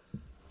one.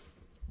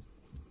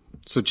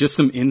 So just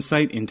some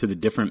insight into the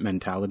different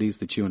mentalities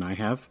that you and I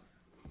have.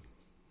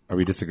 Are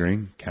we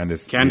disagreeing?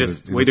 Candace,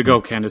 way to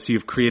go, Candace.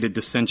 You've created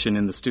dissension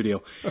in the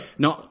studio.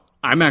 No,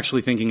 I'm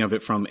actually thinking of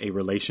it from a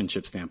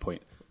relationship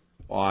standpoint.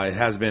 Well, it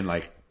has been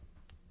like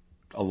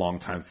a long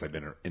time since I've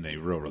been in a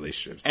real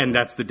relationship. So. And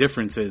that's the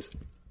difference is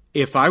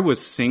if I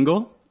was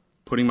single,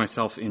 putting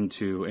myself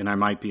into, and I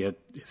might be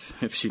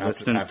if she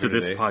listens to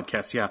this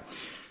podcast, yeah.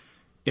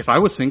 If I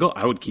was single,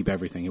 I would keep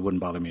everything. It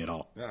wouldn't bother me at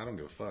all. Yeah, I don't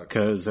give a fuck.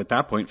 Because at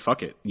that point,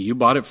 fuck it. You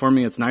bought it for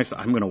me. It's nice.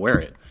 I'm going to wear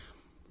it.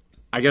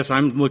 I guess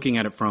I'm looking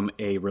at it from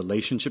a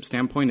relationship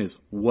standpoint is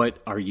what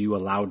are you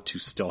allowed to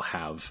still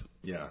have?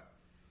 Yeah.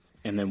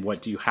 And then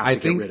what do you have to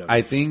get rid of?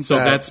 I think so.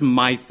 That's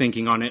my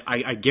thinking on it.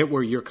 I get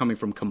where you're coming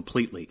from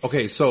completely.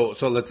 Okay, so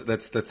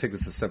let's take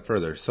this a step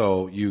further.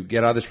 So you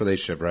get out of this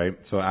relationship,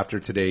 right? So after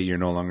today, you're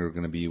no longer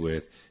going to be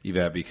with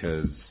Yvette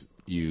because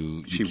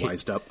she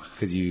wised up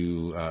because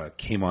you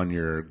came on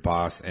your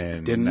boss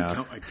and didn't.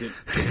 No, I did.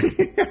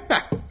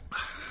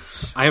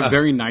 I have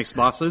very nice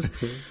bosses,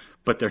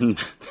 but they're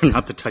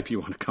not the type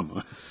you want to come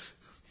on.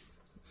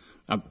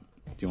 Do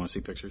you want to see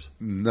pictures?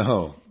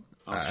 No.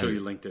 I'll show you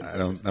LinkedIn. I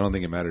don't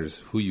think it matters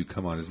who you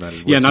come on. It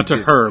matters. Yeah, not to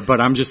her,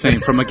 but I'm just saying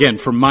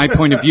from my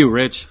point of view,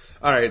 Rich.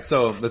 All right,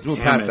 so let's move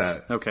past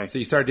that. Okay. So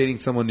you start dating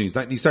someone new.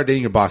 You start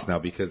dating your boss now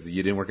because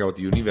you didn't work out with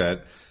you and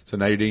Yvette. So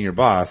now you're dating your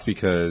boss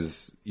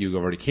because you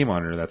already came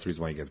on her. That's the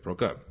reason why you guys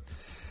broke up.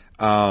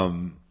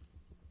 And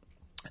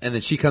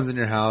then she comes in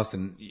your house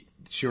and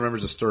she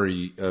remembers a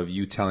story of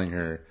you telling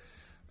her,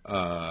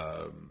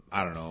 I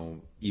don't know,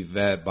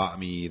 Yvette bought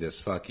me this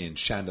fucking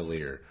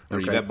chandelier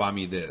or Yvette bought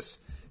me this.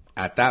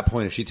 At that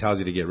point, if she tells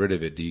you to get rid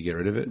of it, do you get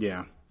rid of it?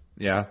 Yeah.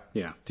 Yeah?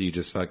 Yeah. Do you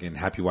just fucking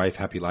happy wife,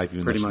 happy life,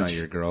 even pretty though she's much. not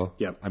your girl?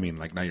 Yep. I mean,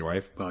 like, not your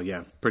wife? Well,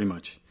 yeah, pretty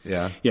much.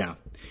 Yeah? Yeah.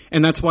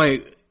 And that's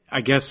why,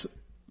 I guess,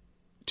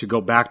 to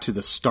go back to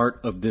the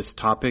start of this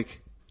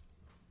topic,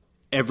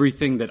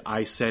 everything that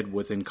I said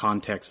was in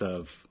context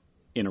of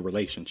in a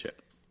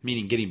relationship.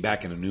 Meaning getting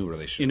back in a new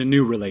relationship. In a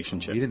new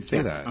relationship. You didn't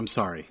say that. I'm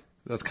sorry.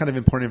 That's kind of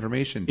important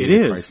information. It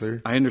is.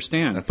 Chrysler. I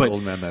understand. That's the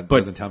old man that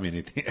doesn't tell me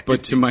anything.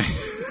 But to my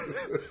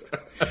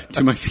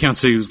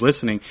fiance who's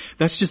listening,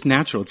 that's just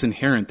natural. It's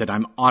inherent that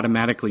I'm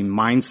automatically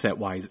mindset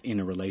wise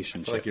in a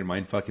relationship. I feel like you're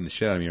mind fucking the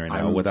shit out of me right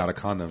now without a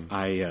condom.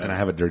 And I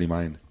have a dirty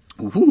mind.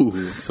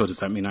 Ooh, so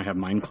does that mean I have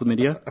mind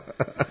chlamydia?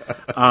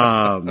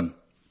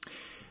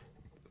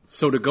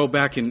 So to go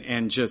back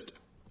and just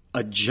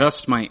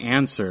adjust my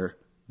answer,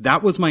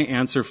 that was my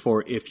answer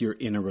for if you're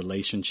in a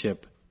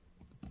relationship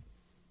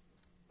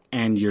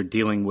and you're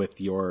dealing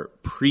with your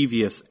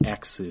previous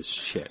ex's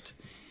shit.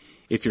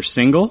 If you're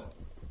single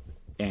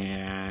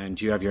and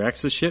you have your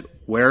ex's shit,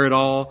 wear it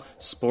all,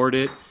 sport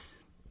it.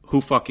 Who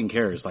fucking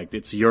cares? Like,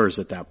 it's yours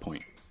at that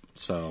point.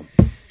 So,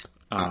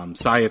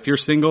 Sai, if you're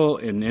single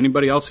and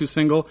anybody else who's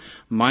single,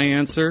 my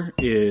answer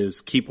is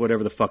keep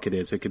whatever the fuck it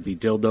is. It could be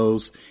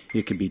dildos,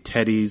 it could be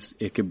teddies,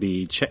 it could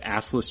be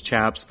assless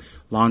chaps,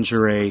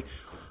 lingerie,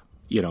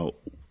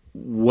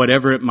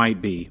 whatever it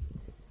might be.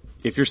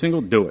 If you're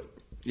single, do it.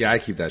 Yeah, I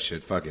keep that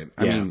shit. Fuck it.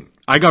 I mean,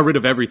 I got rid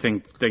of everything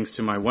thanks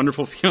to my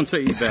wonderful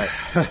fiance,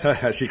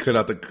 Yvette. She cleared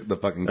out the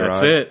fucking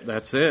garage.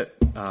 That's it.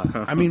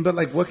 I mean, but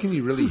like, what can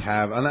you really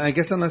have? I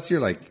guess unless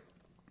you're like,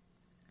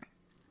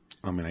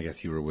 I mean, I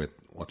guess you were with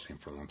what's her name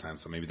for a long time,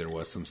 so maybe there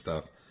was some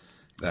stuff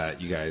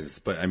that you guys.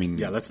 But I mean,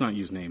 yeah, let's not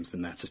use names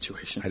in that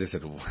situation. I just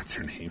said what's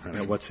her name?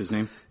 What's his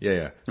name?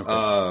 Yeah.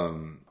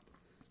 Okay.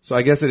 So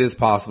I guess it is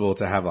possible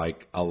to have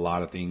like a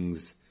lot of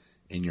things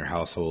in your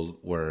household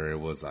where it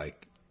was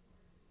like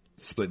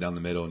split down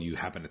the middle and you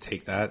happen to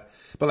take that.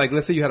 But like,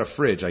 let's say you had a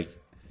fridge, like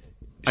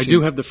I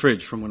do have the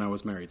fridge from when I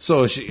was married.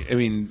 So if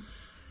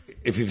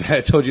you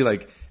had told you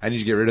like, I need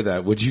to get rid of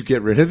that, would you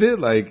get rid of it?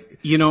 Like,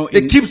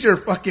 it keeps your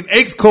fucking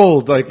eggs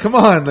cold. Like, come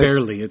on. Like,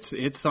 barely.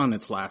 It's on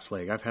its last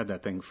leg. I've had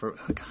that thing for,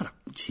 I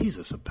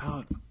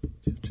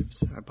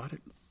bought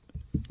it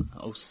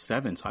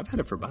 2007, so I've had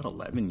it for about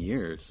 11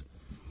 years.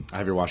 I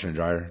have your washer and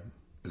dryer.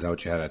 Is that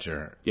what you had at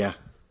your? Yeah.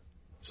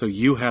 So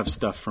you have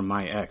stuff from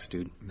my ex,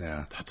 dude.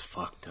 Yeah. That's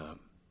fucked up.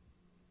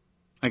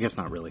 I guess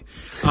not really.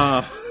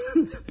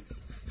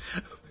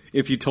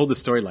 If you told the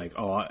story like,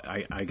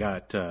 I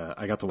got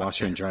the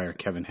washer and dryer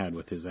Kevin had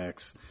with his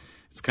ex,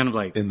 it's kind of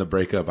like in the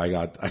breakup. I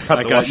got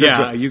the washer.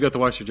 Yeah, you got the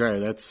washer dryer.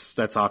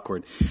 That's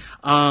awkward.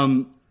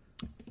 In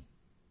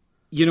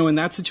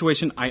that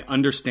situation, I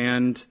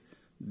understand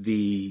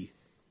the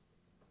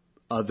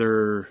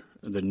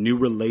new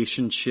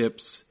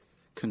relationships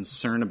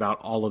concern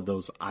about all of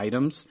those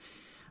items.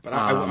 But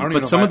I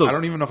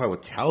don't even know if I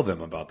would tell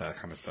them about that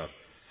kind of stuff.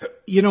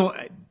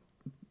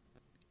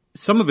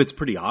 Some of it's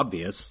pretty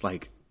obvious.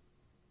 Like,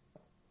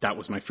 that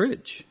was my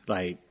fridge.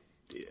 Like,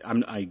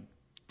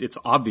 it's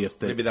obvious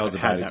that maybe that was a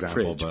bad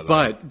example, fridge.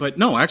 But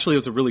no, actually, it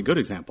was a really good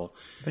example.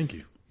 Thank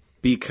you.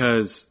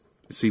 Because,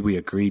 see, we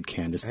agreed,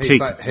 Candace. Take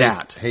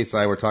that. Hey, Si,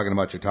 we're talking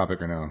about your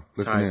topic right now.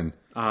 Listen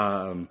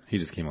in. He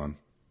just came on.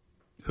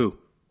 Who?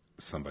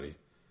 Somebody.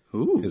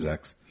 Ooh. His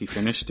ex. He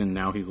finished and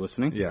now he's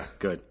listening? Yeah.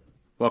 Good.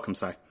 Welcome,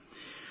 Si.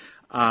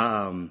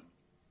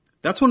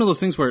 That's one of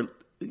those things where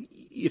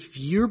if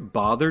you're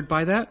bothered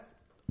by that,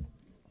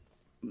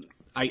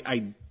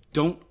 I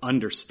don't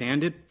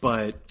understand it,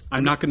 but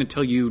I'm not going to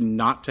tell you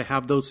not to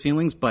have those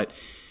feelings, but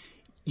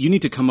you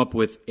need to come up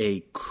with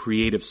a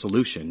creative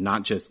solution,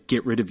 not just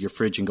get rid of your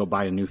fridge and go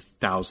buy a new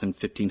 $1,000,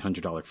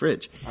 $1,500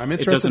 fridge. I'm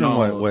interested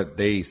in what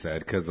they said,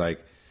 because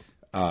like,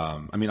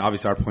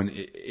 obviously our point,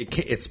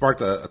 it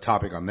sparked a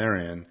topic on their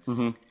end,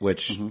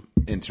 which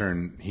in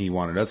turn he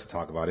wanted us to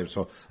talk about it.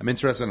 So I'm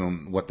interested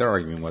in what their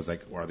argument was.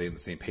 Like, are they on the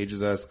same page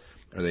as us?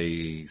 Are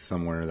they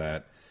somewhere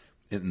that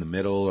in the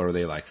middle, or are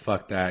they like,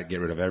 fuck that,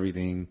 get rid of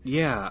everything?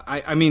 Yeah.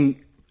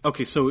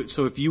 Okay. So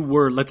if you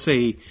were, let's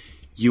say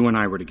you and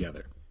I were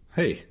together.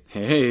 Hey.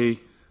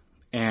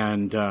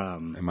 And,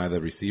 am I the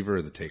receiver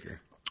or the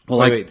taker? Well,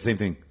 wait, same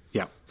thing.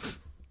 Yeah.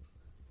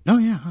 No,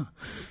 yeah. Huh.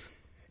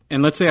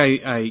 And let's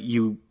say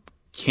you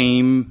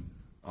came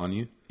on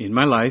you in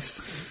my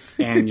life,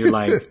 and you're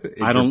like,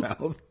 I don't.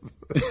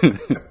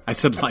 I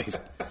said life,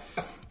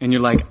 and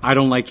you're like, I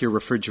don't like your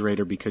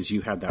refrigerator because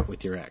you had that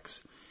with your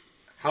ex.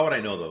 How would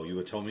I know though? You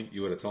would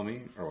have told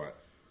me, or what?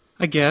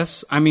 I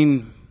guess.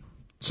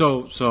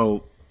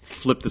 So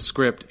flip the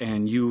script,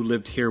 and you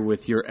lived here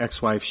with your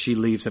ex-wife. She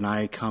leaves, and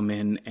I come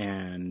in,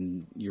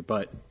 and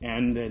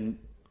and then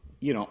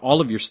all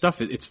of your stuff,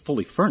 it's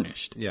fully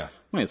furnished. Yeah.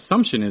 My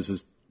assumption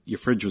is your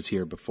fridge was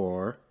here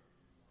before,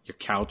 your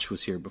couch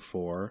was here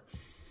before.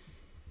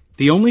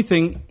 The only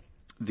thing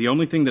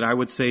that I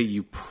would say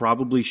you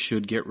probably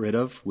should get rid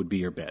of would be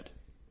your bed.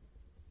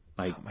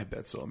 Like, my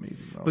bed's so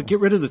amazing though. But get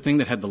rid of the thing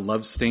that had the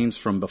love stains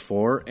from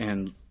before,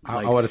 and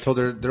I would have told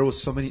her there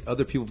was so many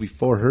other people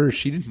before her,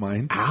 she didn't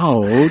mind.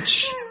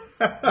 Ouch.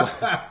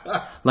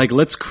 Like,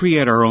 let's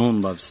create our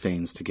own love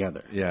stains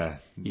together. Yeah.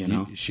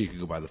 She could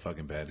go buy the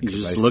fucking bed. You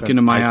just look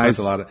into my eyes.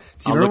 Do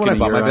you remember when I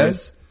bought my bed?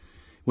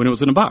 When it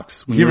was in a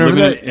box. You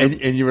remember that?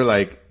 And you were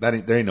like, there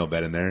ain't no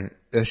bed in there.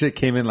 That shit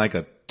came in like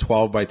a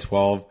 12 by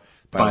 12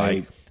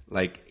 by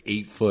like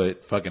 8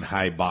 foot fucking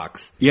high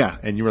box. Yeah.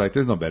 And you were like,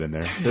 there's no bed in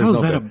there. How's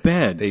that a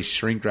bed? They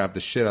shrink wrap the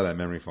shit out of that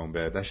memory foam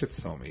bed. That shit's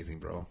so amazing,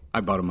 bro. I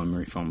bought a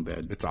memory foam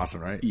bed. It's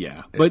awesome, right?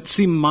 Yeah. But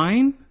see,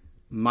 my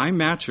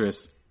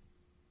mattress,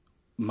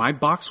 my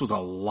box was a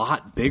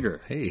lot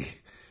bigger. Hey.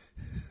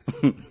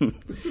 I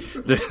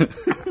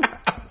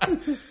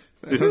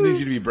don't need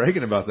you to be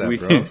bragging about that,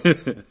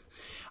 bro.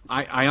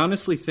 I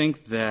honestly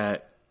think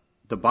that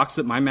the box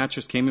that my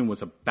mattress came in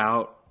was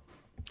about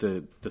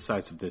the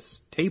size of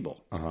this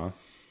table. Uh-huh.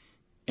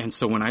 And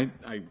so when I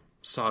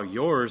saw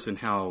yours and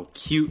how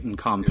cute and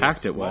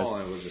compact it was. Small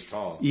and it was just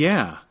tall.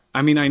 Yeah.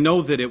 I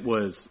know that it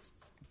was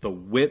the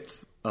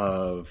width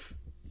of,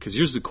 because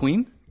yours is a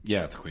queen?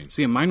 Yeah, it's a queen.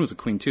 See, and mine was a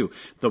queen too.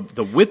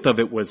 The width of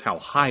it was how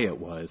high it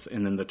was,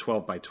 and then the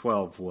 12 by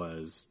 12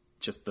 was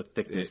just the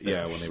thickness.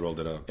 When they rolled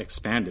it up.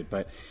 Expanded.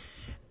 But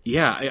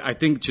yeah, I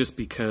think just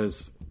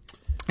because,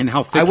 and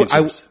how thick is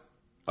yours?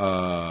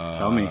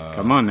 Tell me.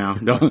 Come on now.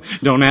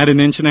 Don't add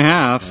an inch and a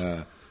half.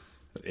 An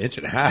inch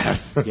and a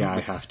half? Yeah, I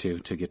have to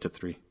get to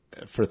 3.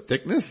 For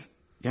thickness?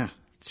 Yeah.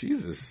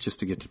 Jesus. Just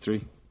to get to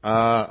 3.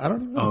 I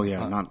don't even know. Oh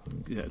yeah,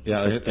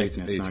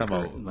 thickness, not talking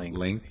about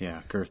length.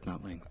 Yeah, girth,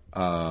 not length.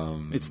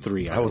 It's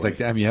 3. I was like,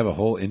 damn, you have a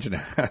whole inch and a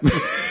half.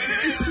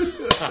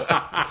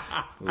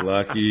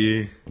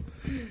 Lucky.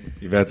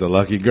 You bet's a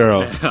lucky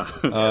girl.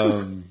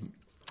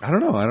 I don't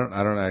know. I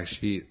don't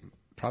actually.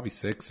 Probably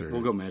 6 or.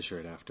 We'll go measure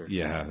it after.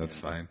 Yeah, that's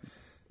fine.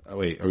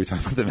 Wait, are we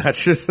talking about the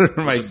mattress or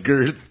my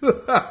girth?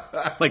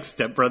 Like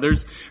Step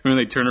Brothers, when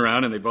they turn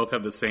around and they both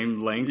have the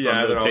same length on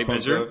they're the all tape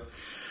pumped measure.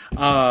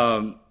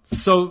 up.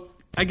 So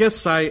I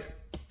guess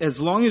as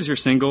long as you're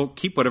single,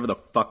 keep whatever the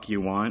fuck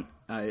you want.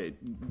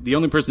 The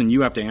only person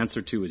you have to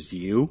answer to is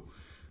you.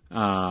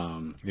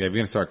 Yeah, if you're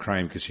gonna start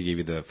crying because she gave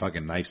you the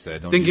fucking knife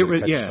set, don't Then use get it to rid.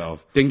 cut Yeah.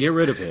 yourself. Then get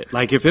rid of it.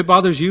 Like if it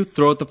bothers you,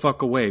 throw it the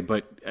fuck away.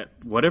 But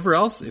whatever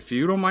else, if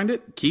you don't mind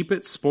it, keep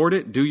it, sport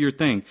it, do your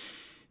thing.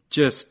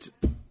 Just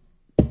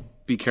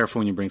be careful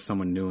when you bring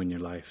someone new in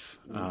your life.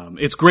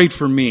 It's great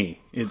for me.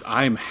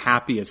 I'm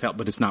happy as hell,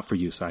 but it's not for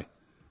you, Si.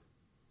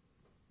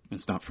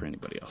 It's not for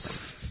anybody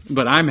else.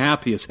 But I'm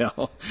happy as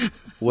hell.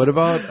 What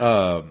about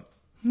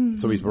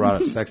so we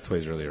brought up sex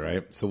toys earlier,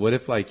 right? So what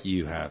if like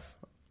you have,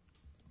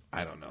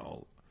 I don't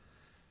know,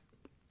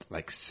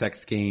 like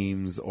sex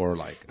games or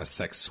like a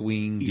sex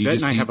swing? Yvette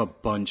and I have a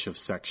bunch of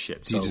sex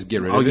shit. So you just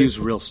get rid I'll of it? use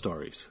real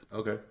stories.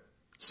 Okay.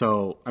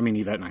 So, I mean,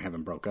 Yvette and I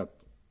haven't broke up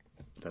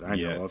that I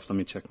Yeah. know of. Let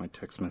me check my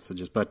text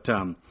messages. But,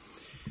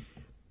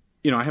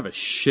 you know, I have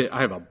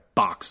a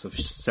box of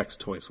sex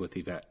toys with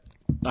Yvette.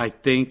 I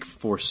think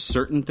for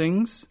certain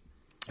things,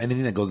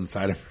 Anything that goes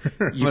inside of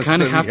her. you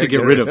kind of have to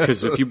get rid of,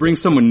 because if you bring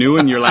someone new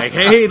and you're like,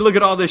 hey, look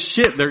at all this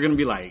shit, they're going to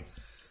be like,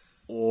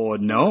 oh,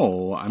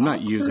 no, I'm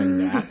not using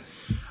that.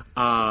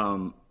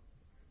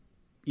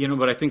 You know,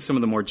 but I think some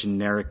of the more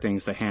generic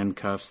things, the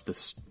handcuffs,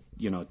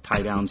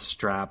 tie down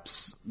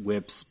straps,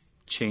 whips,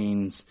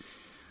 chains,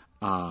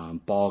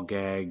 ball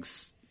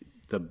gags,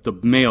 the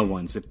male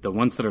ones, if the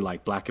ones that are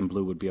like black and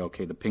blue would be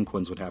okay, the pink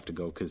ones would have to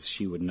go because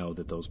she would know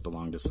that those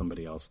belong to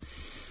somebody else.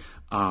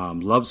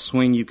 Love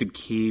swing you could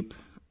keep.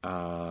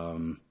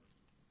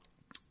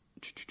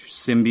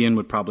 Symbian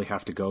would probably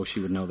have to go. She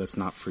would know that's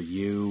not for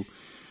you.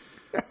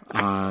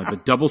 The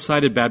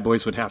double-sided bad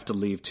boys would have to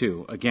leave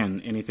too.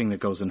 Again, anything that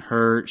goes in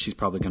her, she's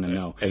probably going to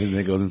know. Anything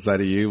that goes inside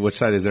of you. Which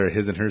side is there?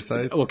 His and her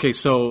side? Okay,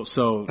 so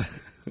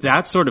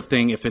that sort of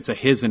thing, if it's a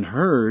his and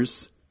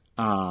hers,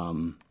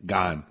 Gone.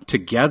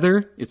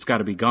 together, it's got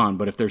to be gone.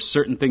 But if there's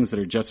certain things that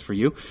are just for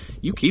you,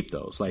 you keep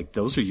those. Like,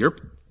 those are your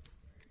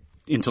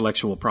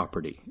intellectual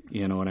property.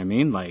 You know what I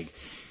mean? Like,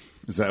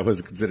 Is that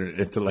what's considered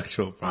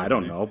intellectual property? I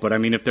don't know. But I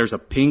mean, if there's a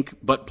pink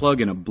butt plug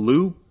and a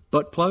blue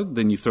butt plug,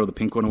 then you throw the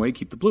pink one away,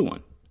 keep the blue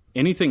one.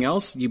 Anything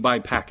else, you buy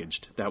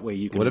packaged. That way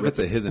you can. What if rip it's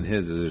a his and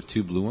his? Is there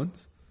two blue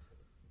ones?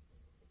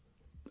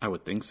 I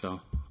would think so.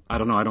 I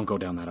don't know. I don't go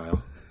down that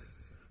aisle.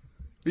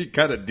 You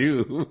kind of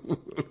do.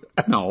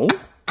 No.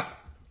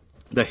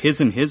 The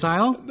his and his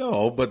aisle?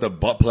 No, but the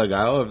butt plug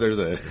aisle,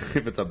 if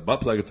it's a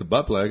butt plug, it's a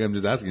butt plug. I'm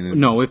just asking.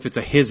 No, if it's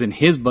a his and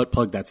his butt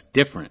plug, that's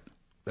different.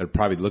 They'd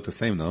probably look the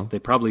same, though. They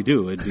probably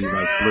do. It'd be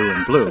like blue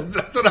and blue.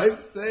 That's what I'm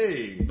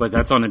saying. But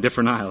that's on a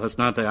different aisle. That's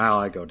not the aisle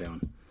I go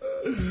down.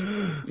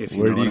 If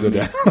Where do know you go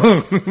what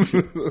I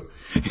mean.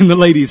 down? In the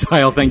ladies'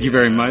 aisle, thank you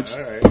very much.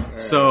 All right.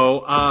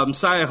 So,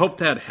 Si, I hope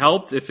that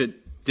helped. If it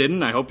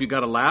didn't, I hope you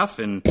got a laugh.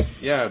 And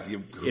Yeah,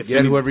 If get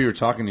any- whoever you were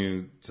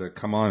talking to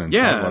come on and talk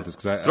yeah, about this.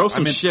 Cause throw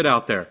some I'm shit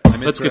out there.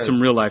 I'm Let's get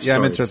some real life Yeah, I'm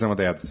stories. interested in what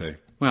they have to say.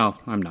 Well,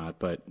 I'm not,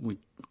 but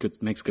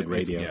makes good It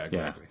makes- radio. yeah,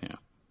 exactly. Yeah.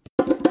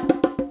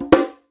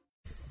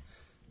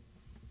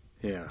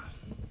 Yeah.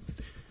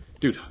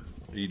 Dude,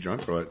 Are you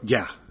drunk or what?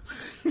 yeah.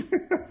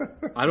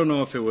 I don't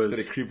know if it was Did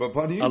it creep up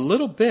on you? a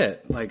little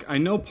bit. Like, I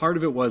know part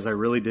of it was I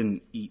really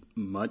didn't eat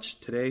much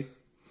today.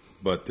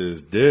 But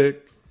this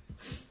dick.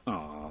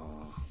 Oh,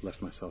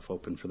 left myself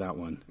open for that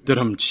one.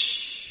 Da-dum.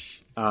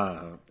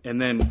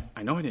 And then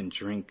I know I didn't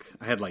drink.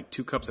 I had like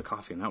 2 cups of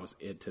coffee, and that was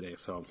it today.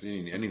 So So you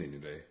didn't eat anything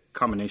today.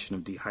 combination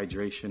of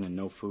dehydration and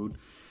no food,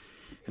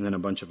 and then a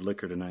bunch of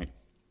liquor tonight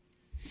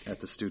at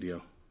the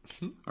studio,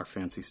 our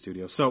fancy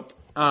studio. So You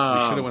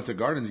should have went to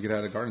Gardens. You could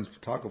have had a Gardens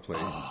taco plate.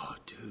 oh,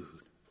 dude.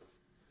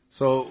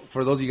 So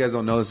for those of you guys who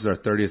don't know, this is our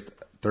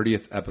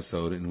 30th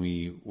episode, and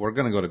we're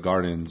gonna go to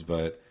Gardens,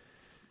 but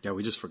Yeah,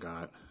 we just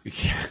forgot.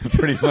 yeah,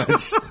 pretty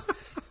much. So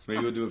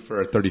maybe we'll do it for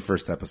our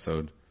 31st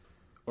episode.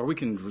 Or we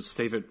can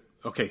save it.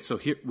 Okay, so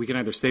here we can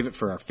either save it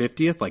for our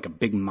 50th, like a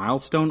big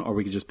milestone, or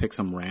we could just pick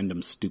some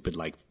random stupid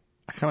like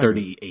I kind of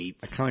 38th.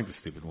 I kind of like the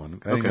stupid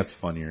one. I think that's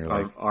funnier.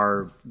 Like,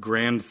 Our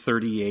grand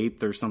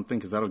 38th or something,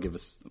 because that'll give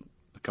us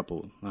a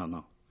couple, I don't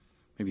know,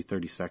 maybe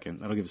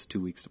 32nd. That'll give us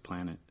 2 weeks to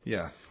plan it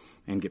yeah,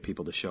 and get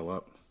people to show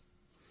up.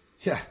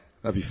 yeah,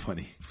 that'd be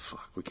funny.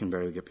 Fuck, we can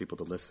barely get people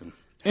to listen.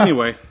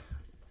 Anyway,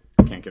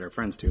 can't get our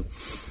friends to.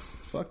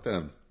 Fuck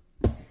them.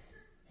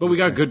 But we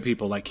got good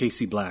people like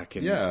Casey Black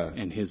and, Yeah.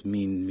 and his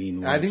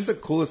mean wife. I think the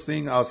coolest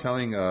thing I was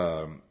telling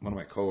one of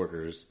my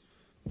coworkers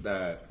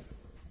that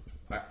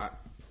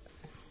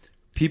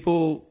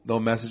people they'll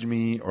message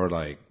me or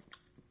like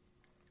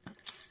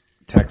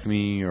text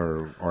me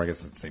or I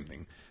guess it's the same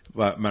thing.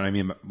 But what I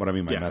mean by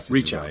Yeah, message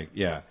reach is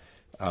out.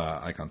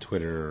 like on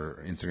Twitter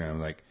or Instagram,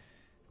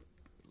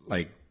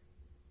 like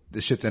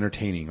this shit's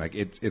entertaining. Like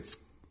it's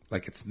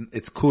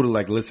cool to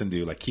like listen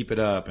to, like keep it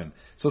up. And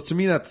so to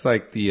me that's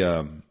like the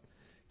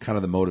kind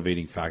of the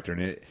motivating factor.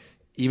 And it,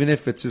 even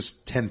if it's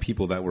just 10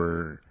 people that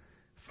were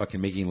fucking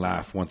making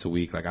laugh once a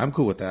week, like I'm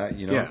cool with that,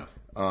 you know?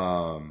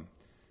 Yeah.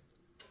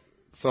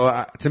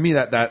 So to me,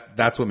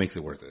 that's what makes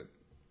it worth it.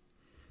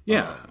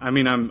 Yeah, I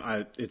mean,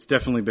 it's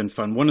definitely been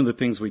fun. One of the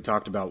things we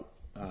talked about,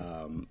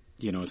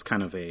 as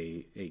kind of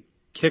a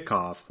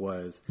kickoff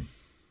was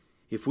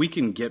if we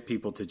can get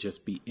people to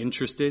just be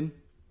interested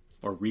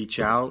or reach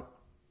out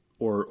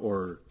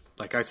or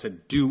like I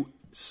said, do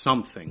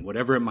something,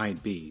 whatever it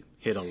might be,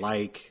 hit a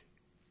like,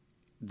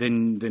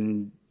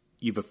 then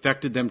you've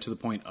affected them to the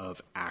point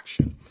of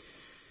action.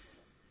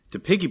 To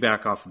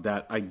piggyback off of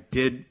that, I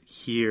did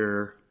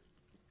hear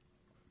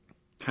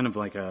kind of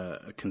like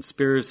a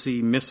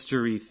conspiracy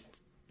mystery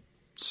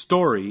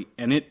story,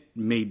 and it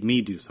made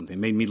me do something. It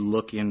made me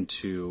look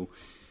into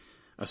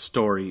a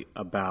story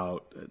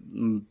about,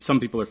 some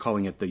people are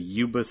calling it the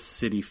Yuba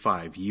City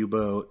Five,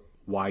 Yuba,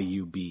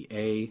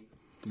 Y-U-B-A.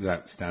 Does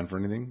that stand for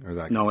anything? Or is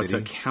that No, city? it's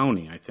a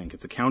county, I think.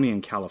 It's a county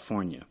in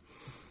California.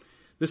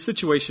 This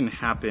situation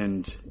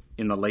happened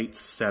in the late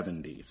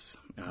 70s,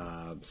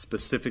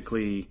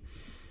 specifically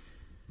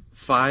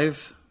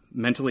 5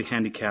 mentally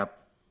handicapped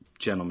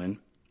gentlemen,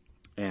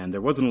 and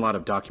there wasn't a lot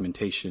of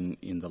documentation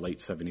in the late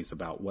 70s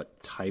about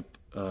what type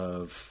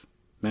of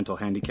mental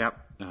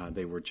handicap.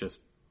 They were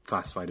just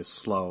classified as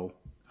slow.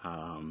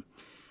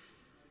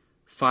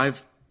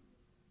 5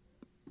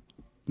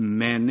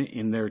 men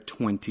in their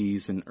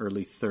 20s and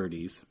early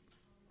 30s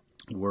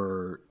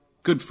were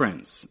good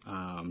friends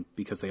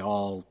because they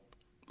all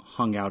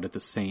hung out at the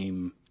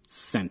same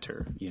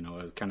center,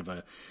 as kind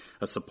of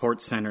a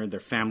support center. Their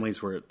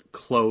families were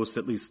close,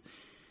 at least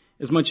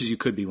as much as you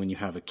could be when you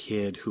have a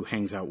kid who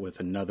hangs out with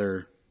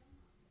another,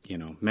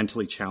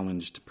 mentally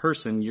challenged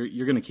person.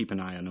 You're going to keep an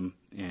eye on them,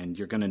 and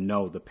you're going to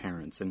know the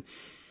parents. And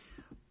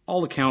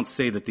all accounts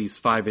say that these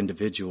 5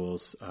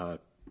 individuals,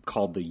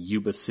 called the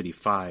Yuba City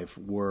Five,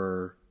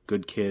 were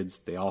good kids.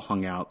 They all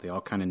hung out. They all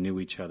kind of knew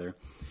each other.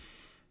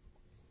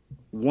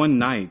 One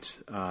night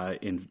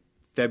in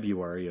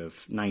February of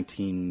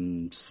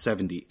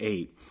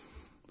 1978,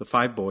 the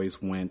 5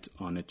 boys went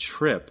on a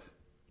trip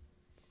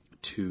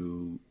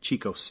to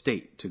Chico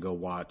State to go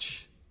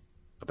watch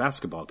a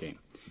basketball game.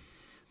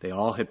 They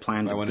all had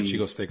planned If I to went to be...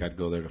 Chico State, I'd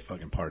go there to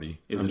fucking party.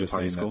 Is I'm it just a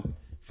party saying school? that.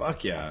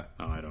 Fuck yeah.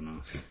 Oh, I don't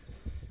know.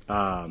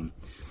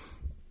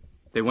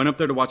 They went up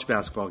there to watch a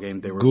basketball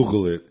game. They were...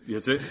 Google it.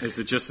 Is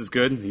it just as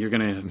good? You're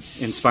going to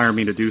inspire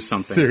me to do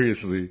something.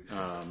 Seriously.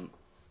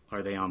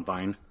 Are they on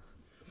Vine?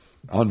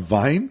 On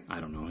Vine? I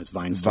don't know. Is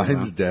Vine still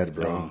Vine's around? dead,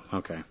 bro. Oh,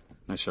 okay.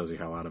 That shows you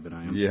how out of it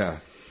I am. Yeah.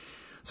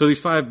 So these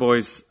 5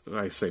 boys,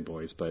 I say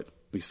boys, but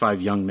these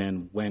 5 young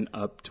men went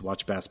up to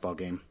watch a basketball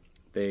game.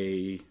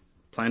 They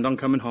planned on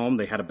coming home.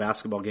 They had a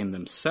basketball game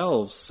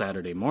themselves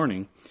Saturday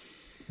morning.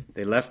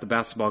 They left the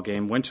basketball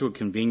game, went to a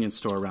convenience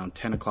store around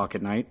 10 o'clock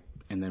at night,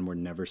 and then were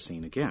never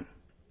seen again.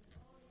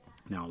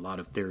 Now, a lot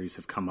of theories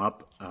have come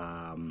up.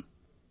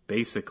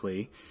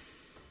 Basically,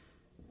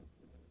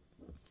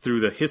 through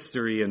the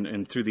history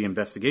and through the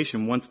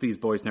investigation, once these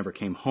boys never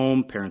came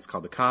home, parents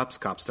called the cops.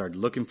 Cops started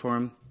looking for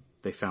them.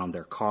 They found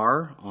their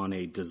car on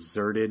a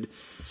deserted...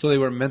 So they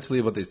were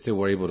mentally, but they still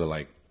were able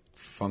to,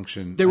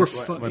 function. They were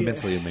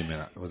mentally, maybe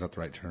not. Was that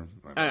the right term?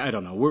 I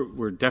don't know.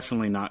 We're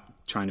definitely not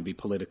trying to be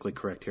politically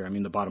correct here. I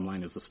mean, the bottom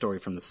line is the story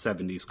from the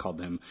 70s called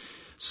them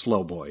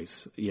slow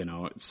boys,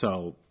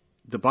 So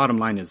the bottom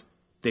line is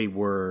they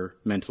were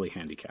mentally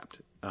handicapped,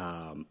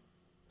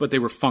 but they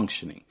were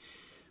functioning.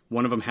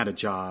 One of them had a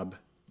job.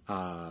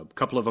 A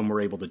couple of them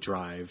were able to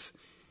drive.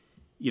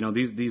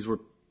 These were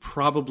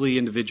probably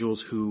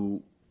individuals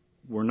who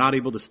were not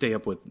able to stay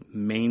up with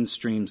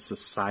mainstream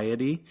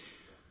society,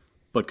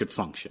 but could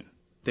function.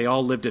 They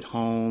all lived at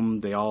home.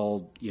 They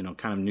all,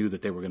 kind of knew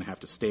that they were going to have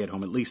to stay at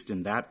home, at least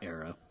in that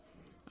era.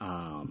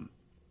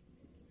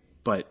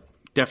 But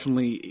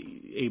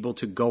definitely able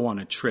to go on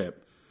a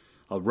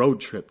road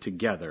trip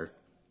together.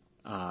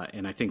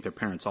 And I think their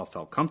parents all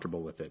felt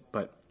comfortable with it.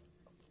 But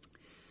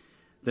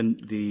then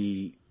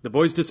the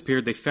boys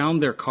disappeared. They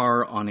found their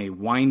car on a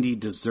windy,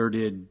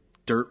 deserted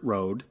dirt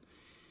road,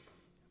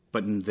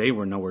 but they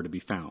were nowhere to be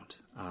found.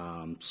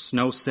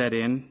 Snow set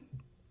in,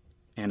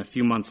 and a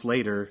few months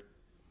later,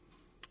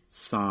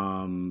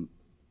 some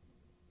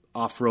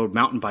off-road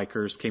mountain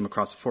bikers came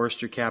across a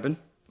forester cabin.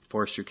 The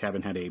forester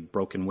cabin had a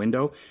broken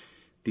window.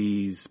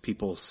 These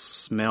people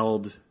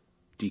smelled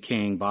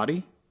decaying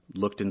body,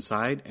 looked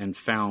inside, and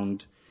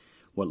found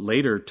what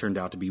later turned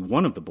out to be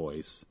one of the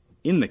boys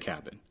in the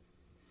cabin.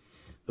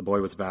 The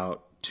boy was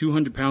about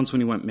 200 pounds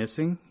when he went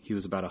missing. He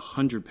was about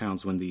 100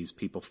 pounds when these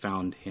people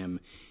found him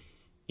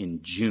in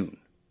June.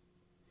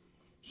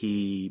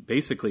 He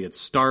basically had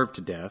starved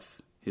to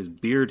death. His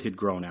beard had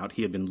grown out.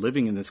 He had been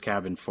living in this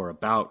cabin for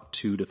about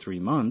 2 to 3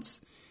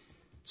 months,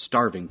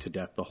 starving to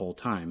death the whole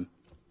time,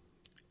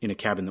 in a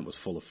cabin that was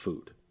full of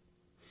food.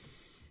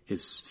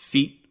 His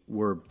feet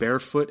were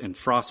barefoot and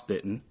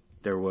frostbitten.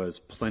 There was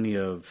plenty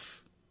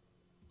of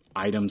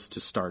items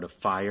to start a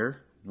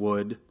fire,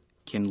 wood,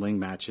 kindling,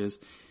 matches.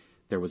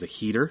 There was a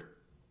heater.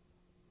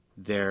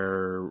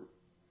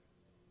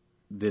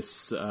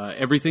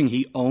 Everything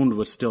he owned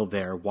was still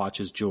there,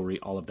 watches, jewelry,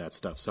 all of that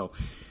stuff. So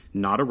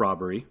not a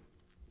robbery.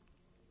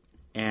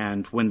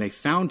 And when they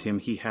found him,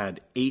 he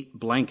had 8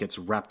 blankets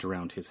wrapped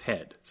around his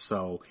head.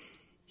 So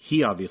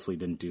he obviously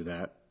didn't do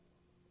that.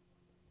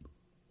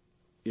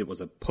 It was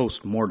a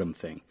post-mortem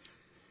thing.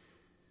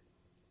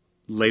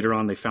 Later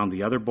on, they found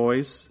the other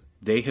boys.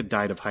 They had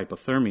died of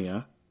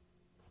hypothermia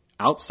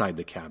outside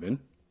the cabin.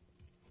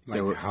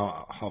 Like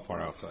how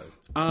far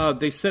outside?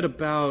 They said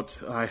about,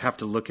 I have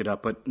to look it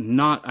up, but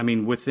not, I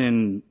mean,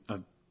 within a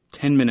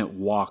 10-minute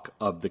walk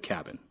of the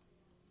cabin.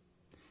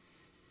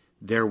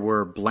 There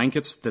were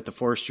blankets that the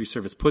Forestry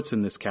Service puts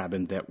in this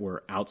cabin that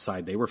were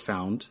outside. They were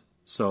found.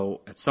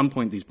 So at some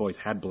point, these boys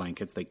had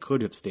blankets. They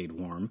could have stayed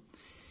warm.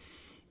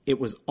 It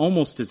was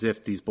almost as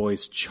if these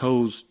boys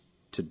chose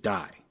to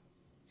die.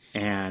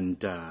 And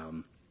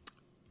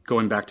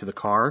going back to the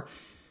car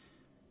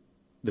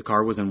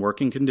was in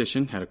working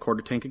condition, had a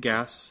quarter tank of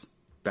gas,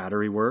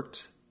 battery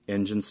worked,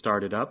 engine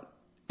started up.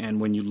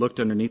 And when you looked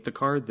underneath the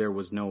car, there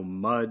was no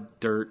mud,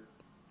 dirt,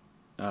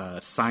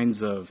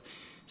 signs of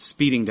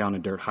speeding down a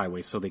dirt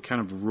highway, so they kind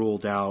of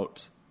ruled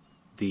out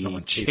the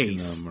Someone chase.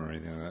 chasing them or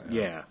anything like that.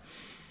 Yeah.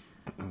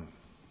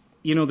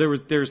 You know,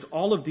 there's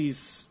all of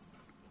these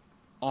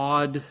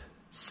odd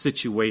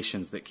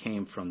situations that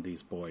came from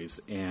these boys,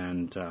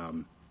 and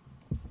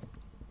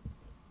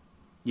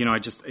you know,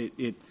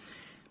 it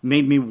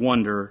made me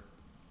wonder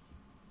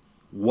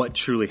what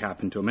truly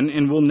happened to them,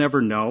 and we'll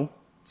never know.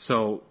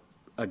 So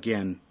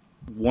again,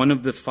 one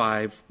of the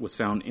 5 was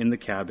found in the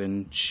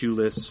cabin,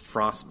 shoeless,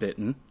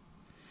 frostbitten,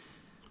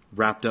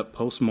 wrapped up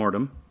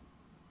post-mortem,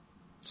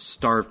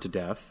 starved to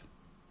death.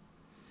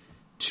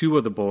 2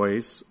 of the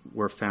boys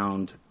were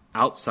found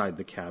outside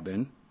the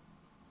cabin,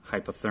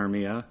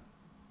 hypothermia.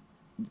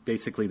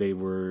 Basically, they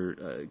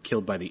were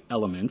killed by the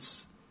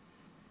elements,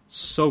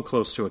 so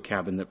close to a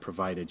cabin that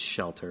provided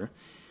shelter.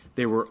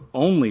 They were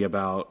only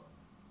about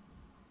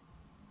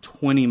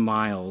 20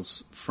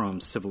 miles from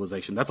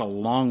civilization. That's a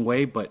long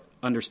way, but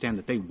understand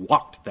that they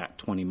walked that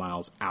 20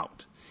 miles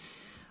out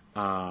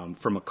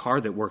from a car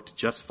that worked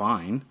just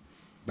fine.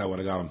 That would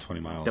have got them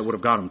 20 miles. That would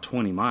have got them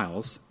 20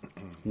 miles.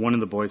 One of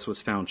the boys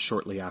was found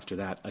shortly after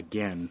that.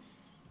 Again,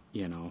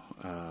 you know,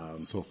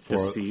 so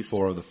deceased.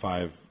 4 of the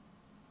 5.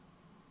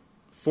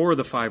 4 of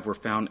the 5 were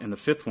found, and the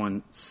 5th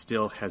one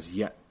still has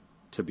yet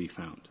to be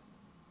found.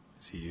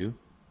 Is he you?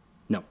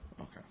 No.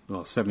 Okay.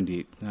 Well,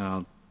 78.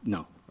 No.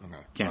 Okay.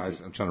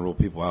 Can't I'm trying to rule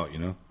people out, you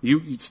know?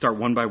 You start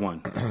one by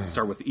one.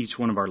 Start with each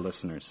one of our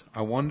listeners.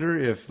 I wonder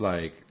if,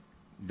 like,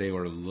 they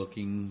were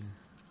looking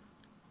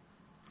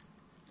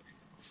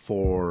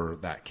for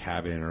that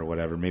cabin or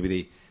whatever.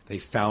 Maybe they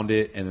found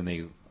it and then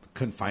they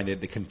couldn't find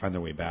it. They couldn't find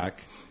their way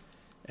back.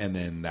 And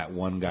then that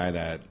one guy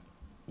that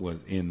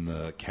was in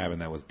the cabin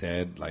that was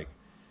dead, like,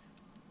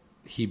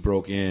 he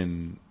broke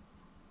in,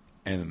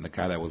 and then the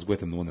guy that was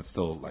with him, the one that's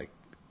still, like,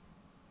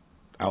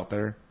 out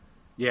there,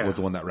 was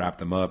the one that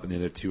wrapped him up, and the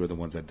other 2 are the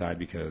ones that died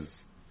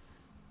because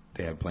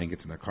they had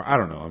blankets in their car. I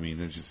don't know. I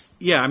mean, it's just...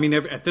 Yeah, I mean,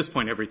 at this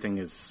point, everything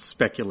is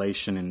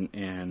speculation,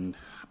 and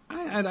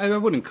I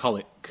wouldn't call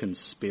it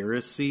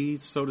conspiracy,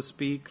 so to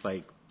speak.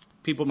 Like,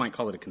 people might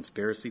call it a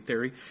conspiracy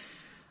theory.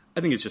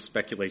 I think it's just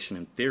speculation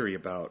and theory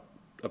about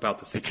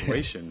the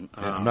situation.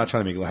 I'm not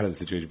trying to make light of the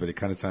situation, but it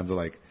kind of sounds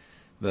like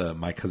the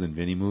My Cousin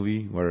Vinny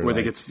movie where like,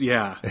 they get,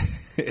 yeah.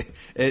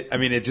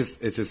 It's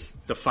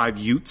just the 5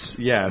 Utes.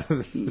 Yeah.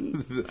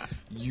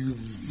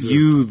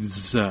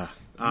 Youths. No,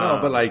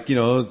 but like, you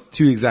know,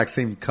 2 exact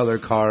same color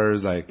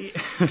cars, like.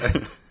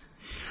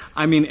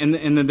 I mean, and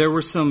then there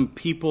were some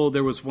people.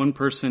 There was one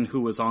person who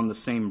was on the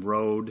same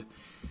road,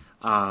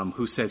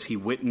 who says he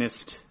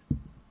witnessed.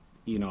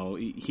 You know,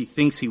 he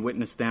thinks he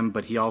witnessed them,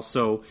 but he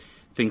also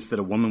thinks that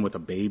a woman with a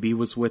baby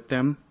was with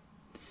them.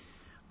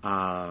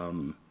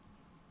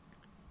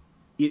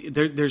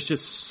 There's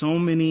just so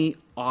many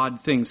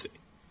odd things.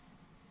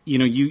 You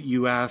know,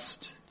 you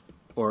asked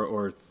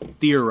or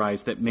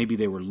theorized that maybe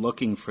they were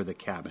looking for the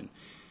cabin.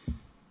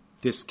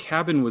 This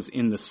cabin was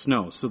in the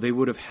snow, so they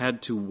would have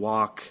had to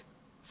walk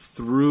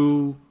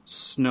through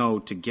snow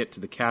to get to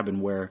the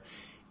cabin, where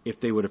if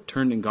they would have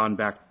turned and gone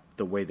back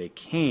the way they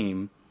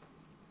came,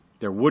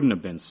 there wouldn't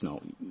have been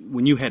snow.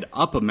 When you head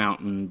up a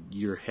mountain,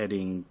 you're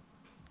heading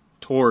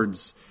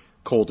towards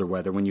colder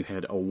weather. When you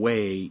head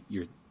away,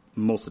 you're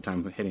most of the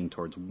time heading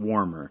towards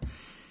warmer.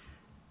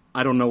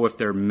 I don't know if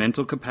their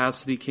mental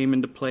capacity came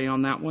into play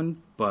on that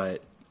one,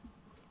 but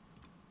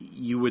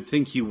you would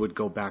think you would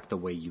go back the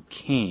way you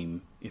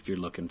came if you're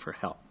looking for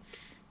help.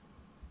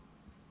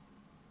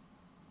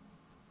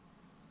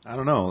 I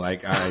don't know.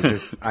 Like,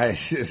 this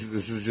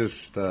is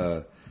just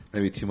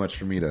maybe too much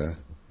for me to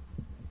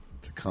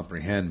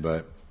comprehend,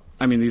 but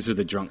I mean, these are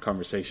the drunk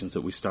conversations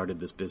that we started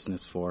this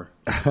business for.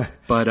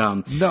 But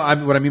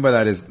no, what I mean by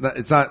that is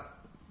it's not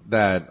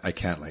that I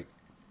can't like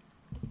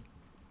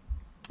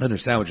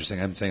understand what you're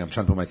saying. I'm saying I'm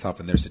trying to put myself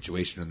in their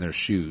situation, in their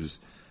shoes,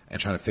 and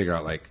trying to figure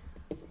out like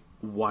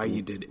why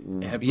you did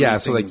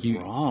everything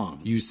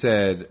wrong. You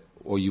said,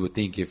 well, you would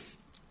think if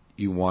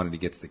you wanted to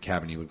get to the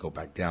cabin, you would go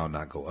back down,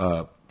 not go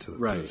up to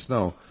the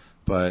snow.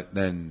 But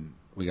then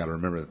we got to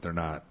remember that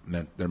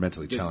they're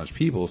mentally challenged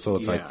people. So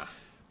it's like,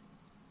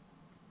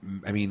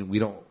 I mean, we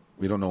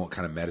We don't know what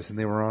kind of medicine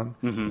they were on,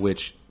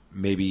 which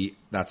maybe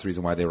that's the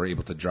reason why they were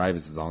able to drive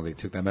is as long as they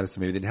took that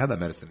medicine. Maybe they didn't have that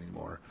medicine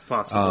anymore. It's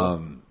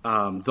possible.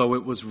 Though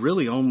it was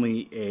really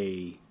only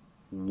a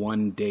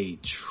 1-day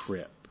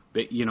trip.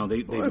 But, you know,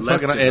 they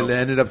left It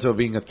ended up to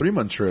being a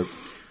 3-month trip.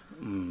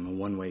 A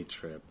one-way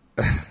trip.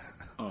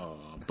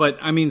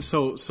 But I mean,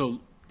 so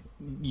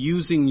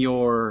using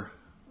your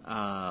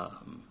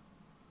Palm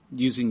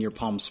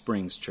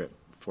Springs trip,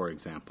 for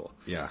example.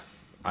 Yeah,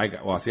 I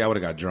would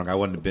have got drunk. I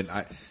wouldn't have been.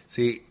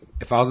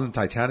 If I was in the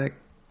Titanic,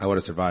 I would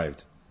have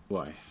survived.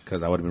 Why?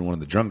 Because I would have been one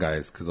of the drunk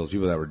guys. Because those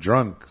people that were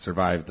drunk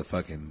survived the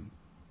fucking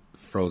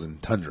frozen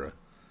tundra.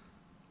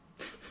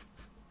 I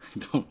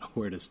don't know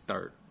where to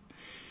start.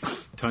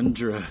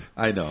 Tundra.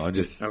 I know. I'm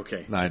just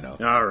okay. I know.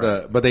 All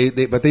right. But they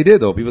did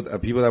though.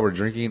 People that were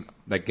drinking,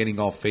 like getting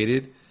all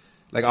faded.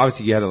 Like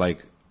obviously you had to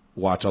like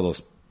watch all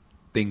those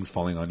things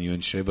falling on you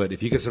and shit. But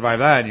if you could survive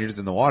that and you're just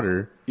in the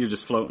water, you're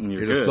just floating.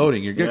 You're just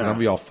floating. You're good. 'Cause I'm gonna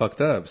be all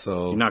fucked up.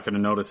 So you're not going to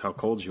notice how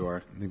cold you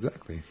are.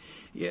 Exactly.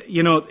 Yeah.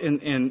 You know,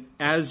 and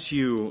as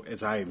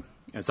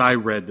I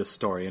read this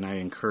story, and I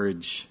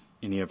encourage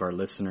any of our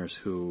listeners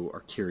who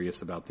are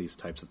curious about these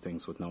types of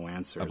things with no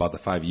answers about the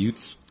 5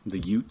 Utes. The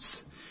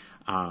Utes.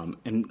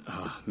 And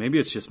maybe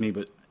it's just me,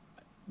 but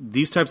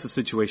these types of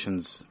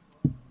situations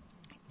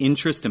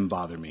interest and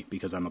bother me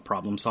because I'm a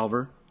problem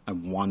solver. I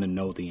want to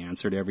know the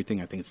answer to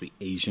everything. I think it's the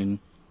Asian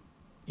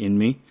in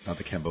me. Not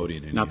the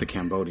Cambodian in you. Not the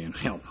Cambodian.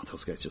 Hell no,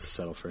 those guys just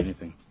settle for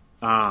anything.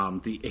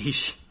 The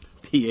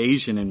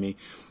Asian in me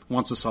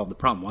wants to solve the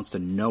problem, wants to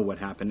know what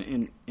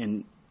happened.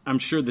 And I'm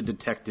sure the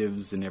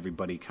detectives and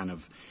everybody kind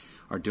of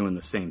are doing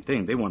the same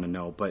thing. They want to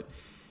know. But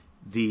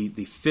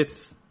the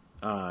fifth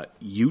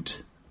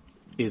Ute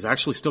is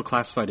actually still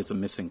classified as a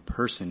missing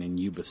person in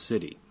Yuba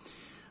City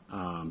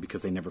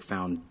because they never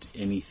found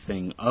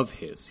anything of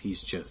his.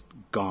 He's just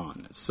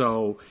gone.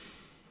 So,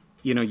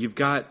 you know, you've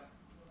got,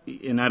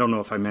 and I don't know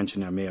if I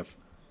mentioned, I may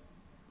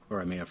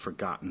have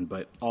forgotten,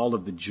 but all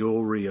of the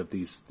jewelry of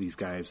these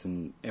guys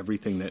and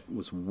everything that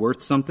was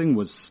worth something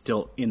was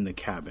still in the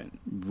cabin,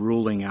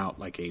 ruling out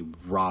like a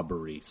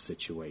robbery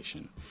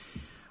situation.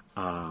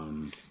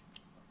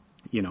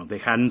 You know, they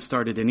hadn't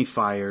started any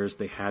fires.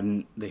 They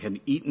had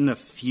eaten a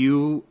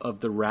few of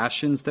the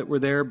rations that were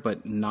there,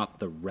 but not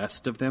the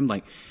rest of them.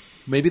 Like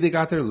maybe they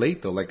got there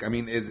late though. Like I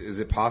mean, is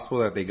it possible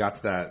that they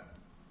got to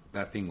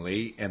that thing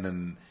late and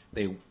then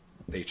they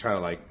try to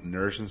like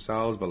nourish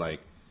themselves, but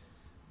like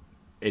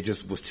it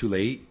just was too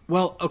late?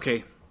 Well,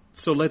 okay.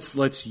 So let's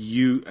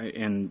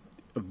and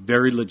a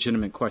very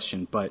legitimate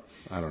question, but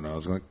I don't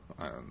know.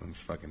 I'm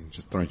fucking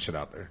just throwing shit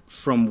out there.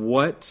 From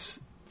what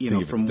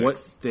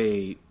what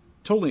they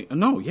totally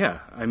no, yeah.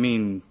 I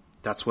mean,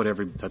 that's what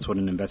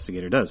an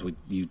investigator does.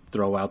 You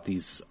throw out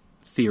these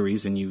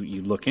theories and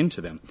you look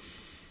into them.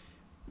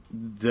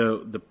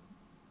 The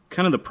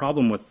kind of the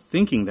problem with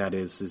thinking that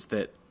is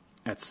that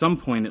at some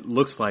point it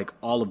looks like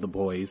all of the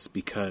boys,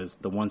 because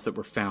the ones that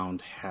were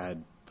found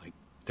had like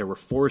there were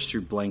forestry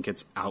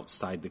blankets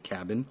outside the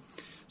cabin,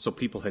 so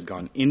people had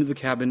gone into the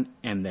cabin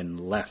and then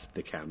left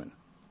the cabin.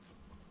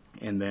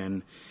 And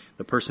then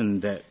the person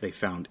that they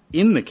found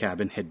in the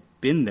cabin had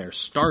been there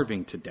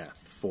starving to death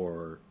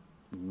for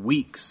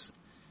weeks.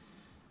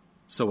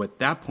 So at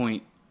that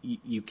point,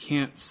 you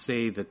can't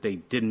say that they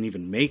didn't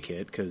even make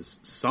it because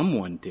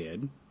someone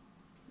did.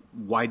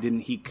 Why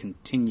didn't he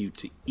continue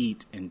to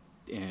eat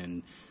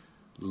and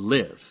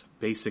live?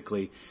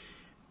 Basically,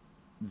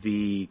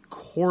 the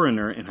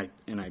coroner,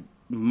 and I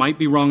might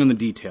be wrong in the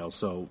details,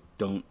 so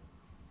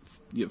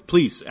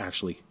please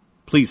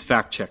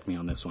fact check me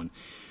on this one.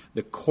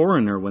 The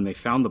coroner, when they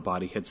found the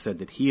body, had said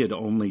that he had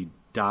only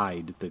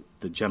died,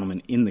 the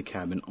gentleman in the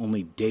cabin,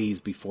 only days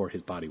before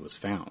his body was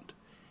found.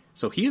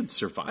 So he had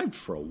survived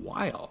for a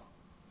while.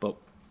 But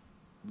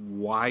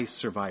why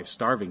survive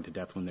starving to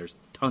death when there's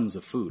tons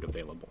of food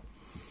available?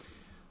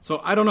 So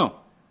I don't know.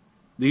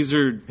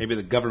 Maybe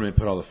the government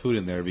put all the food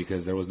in there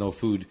because there was no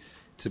food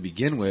to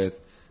begin with,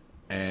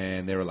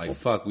 and they were like,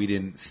 fuck, we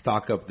didn't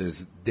stock up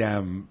this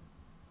damn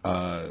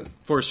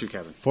forestry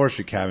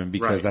cabin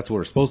because that's what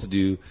we're supposed to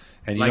do.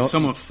 And like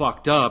someone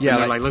fucked up, and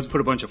they're like, let's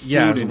put a bunch of food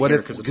in here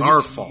because it's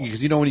our fault.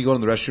 Because you know when you go in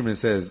the restroom and it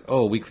says,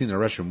 oh, we clean the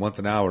restroom once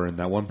an hour, and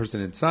that one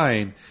person didn't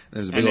sign, and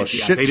there's a big old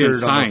shit they didn't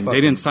sign.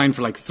 They didn't sign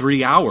for like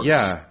 3 hours.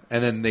 Yeah,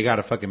 and then they got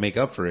to fucking make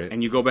up for it.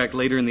 And you go back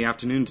later in the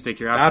afternoon to take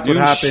your That's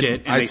afternoon what happened.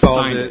 shit, and I they solved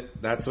signed it.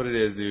 That's what it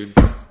is, dude.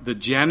 The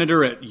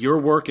janitor at your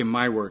work and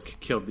my work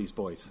killed these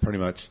boys. Pretty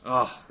much.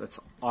 Oh, that's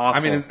awful.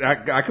 I mean,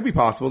 that could be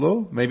possible,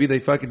 though. Maybe they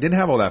fucking didn't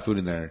have all that food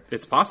in there.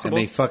 It's possible.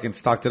 And they fucking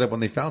stocked it up when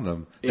they found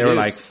them. They were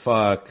like,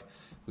 fuck,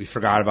 we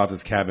forgot about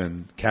this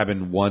cabin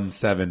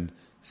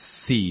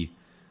 17C.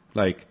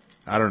 Like,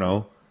 I don't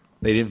know.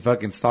 They didn't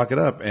fucking stock it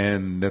up,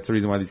 and that's the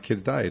reason why these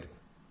kids died.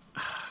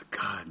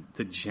 God,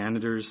 the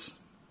janitors,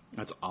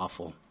 that's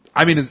awful.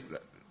 I mean,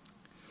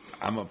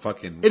 I'm a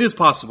fucking... It is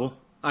possible.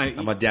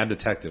 I'm a damn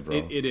detective, bro.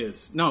 It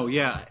is. No,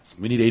 yeah.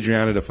 We need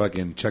Adriana to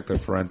fucking check their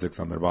forensics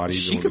on their bodies.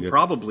 She could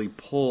probably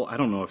pull, I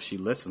don't know if she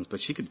listens, but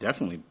she could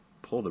definitely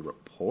pull the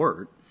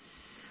report.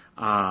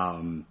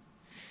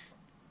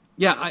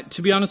 Yeah,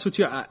 to be honest with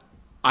you,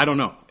 I don't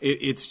know.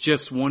 It's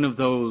just one of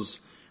those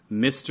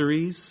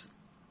mysteries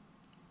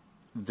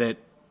that,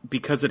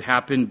 because it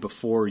happened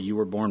before you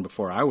were born,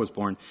 before I was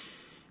born,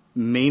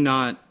 may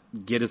not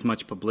get as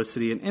much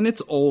publicity. And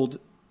it's old.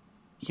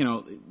 You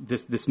know,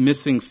 this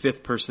missing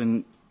fifth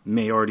person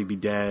may already be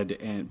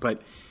dead,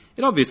 but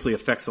it obviously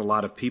affects a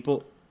lot of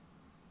people.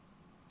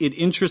 It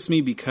interests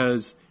me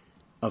because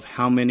of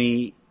how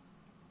many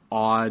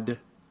odd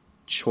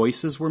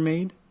choices were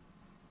made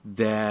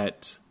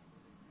that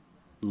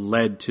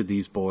led to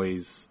these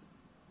boys'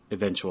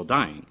 eventual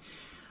dying.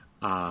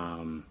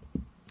 And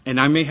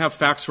I may have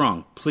facts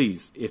wrong.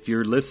 Please, if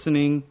you're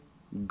listening,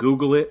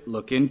 Google it,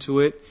 look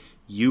into it.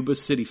 Yuba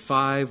City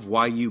 5,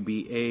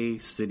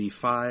 YUBA City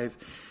 5.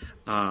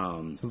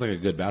 Sounds like a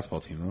good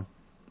basketball team,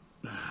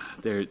 though.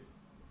 They're,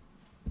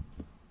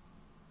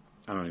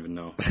 I don't even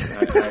know.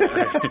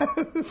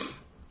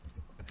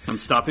 I'm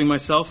stopping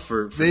myself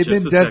for They've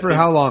just been a dead second. for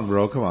how long,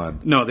 bro? Come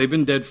on. No, they've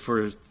been dead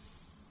for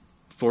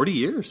 40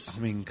 years. I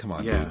mean, come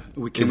on. Yeah.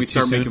 Dude. Can we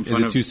start making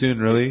fun of? Is it too soon,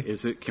 really?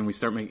 Is it? Can we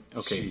start making?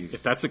 Okay, Jeez.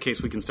 if that's the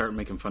case, we can start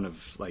making fun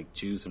of like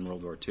Jews in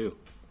World War II.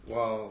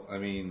 Well, I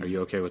mean, Are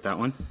you okay with that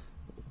one?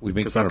 we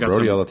make 'Cause fun of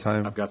Brody all the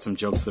time. I've got some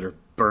jokes that are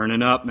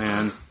burning up,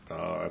 man.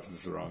 Oh,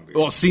 that's wrong, dude.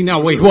 Well, see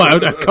now, wait,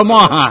 what? Come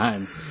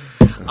on.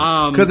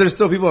 Because there's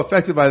still people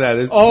affected by that.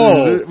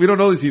 We don't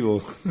know these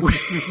people.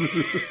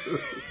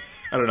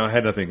 I don't know. I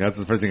had nothing. That's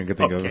the first thing I could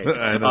think Okay, of.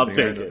 I had I'll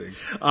nothing. take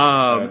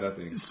I had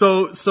nothing.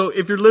 So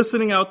if you're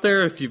listening out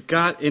there, if you've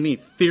got any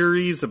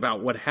theories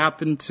about what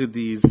happened to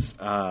these,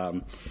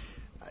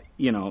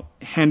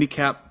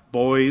 handicapped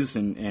boys,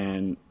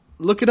 and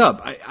look it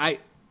up.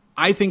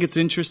 I think it's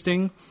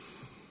interesting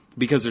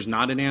because there's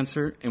not an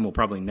answer, and we'll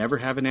probably never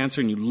have an answer.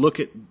 And you look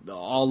at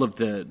all of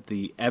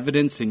the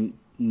evidence, and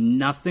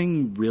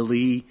nothing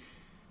really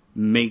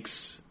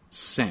makes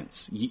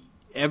sense.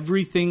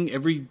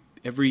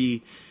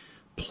 Every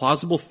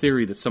plausible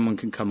theory that someone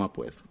can come up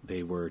with,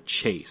 they were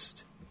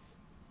chased,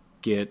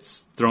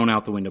 gets thrown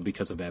out the window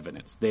because of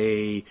evidence.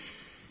 They,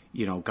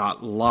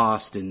 got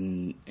lost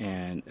and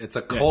It's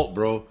a cult,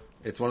 bro.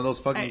 It's one of those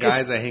fucking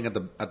guys that hang at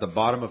the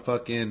bottom of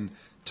fucking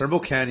Turbo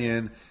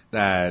Canyon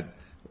that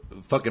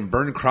fucking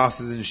burn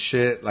crosses and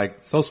shit.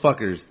 Like those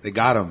fuckers, they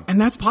got them.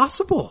 And that's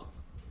possible.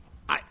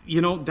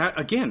 That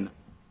again,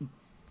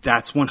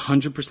 that's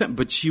 100%.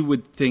 But you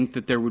would think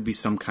that there would be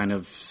some kind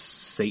of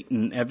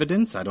Satan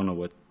evidence. I don't know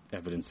what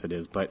evidence it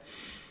is, but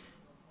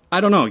I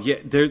don't know. Yeah,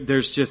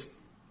 there's just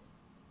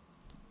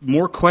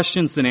more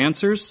questions than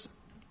answers,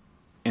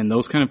 and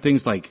those kind of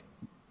things like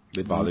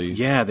They bother you.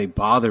 Yeah, they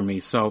bother me.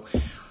 So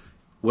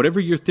whatever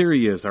your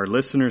theory is, our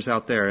listeners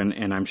out there,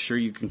 and I'm sure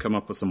you can come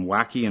up with some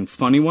wacky and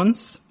funny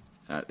ones.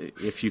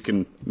 If you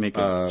can make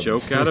a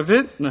joke out of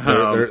it.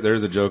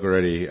 There's a joke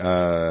already.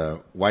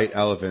 White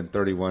Elephant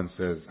 31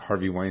 says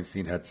Harvey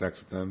Weinstein had sex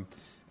with them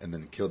and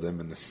then killed them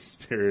in the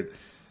spirit.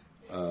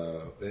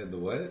 In the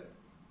what?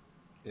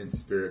 In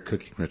spirit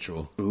cooking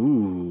ritual.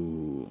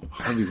 Ooh,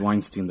 Harvey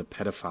Weinstein, the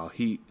pedophile. Is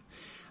he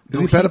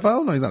a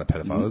pedophile? No, he's not a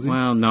pedophile, is he?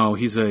 Well, no,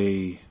 he's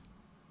a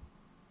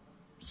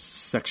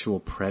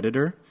sexual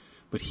predator,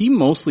 but he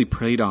mostly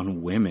preyed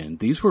on women.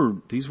 These were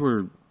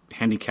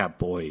handicapped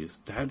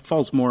boys. That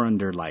falls more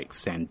under like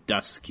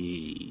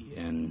Sandusky.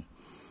 I don't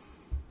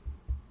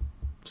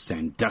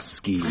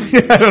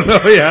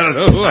know. Yeah, I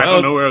don't know. I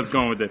don't know where I was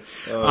going with it.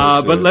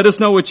 But let us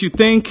know what you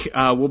think.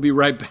 We'll be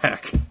right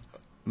back.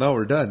 No,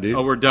 we're done, dude.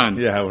 Oh, we're done.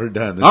 Yeah, we're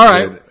done. All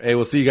right. Good. Hey,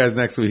 we'll see you guys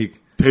next week.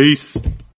 Peace.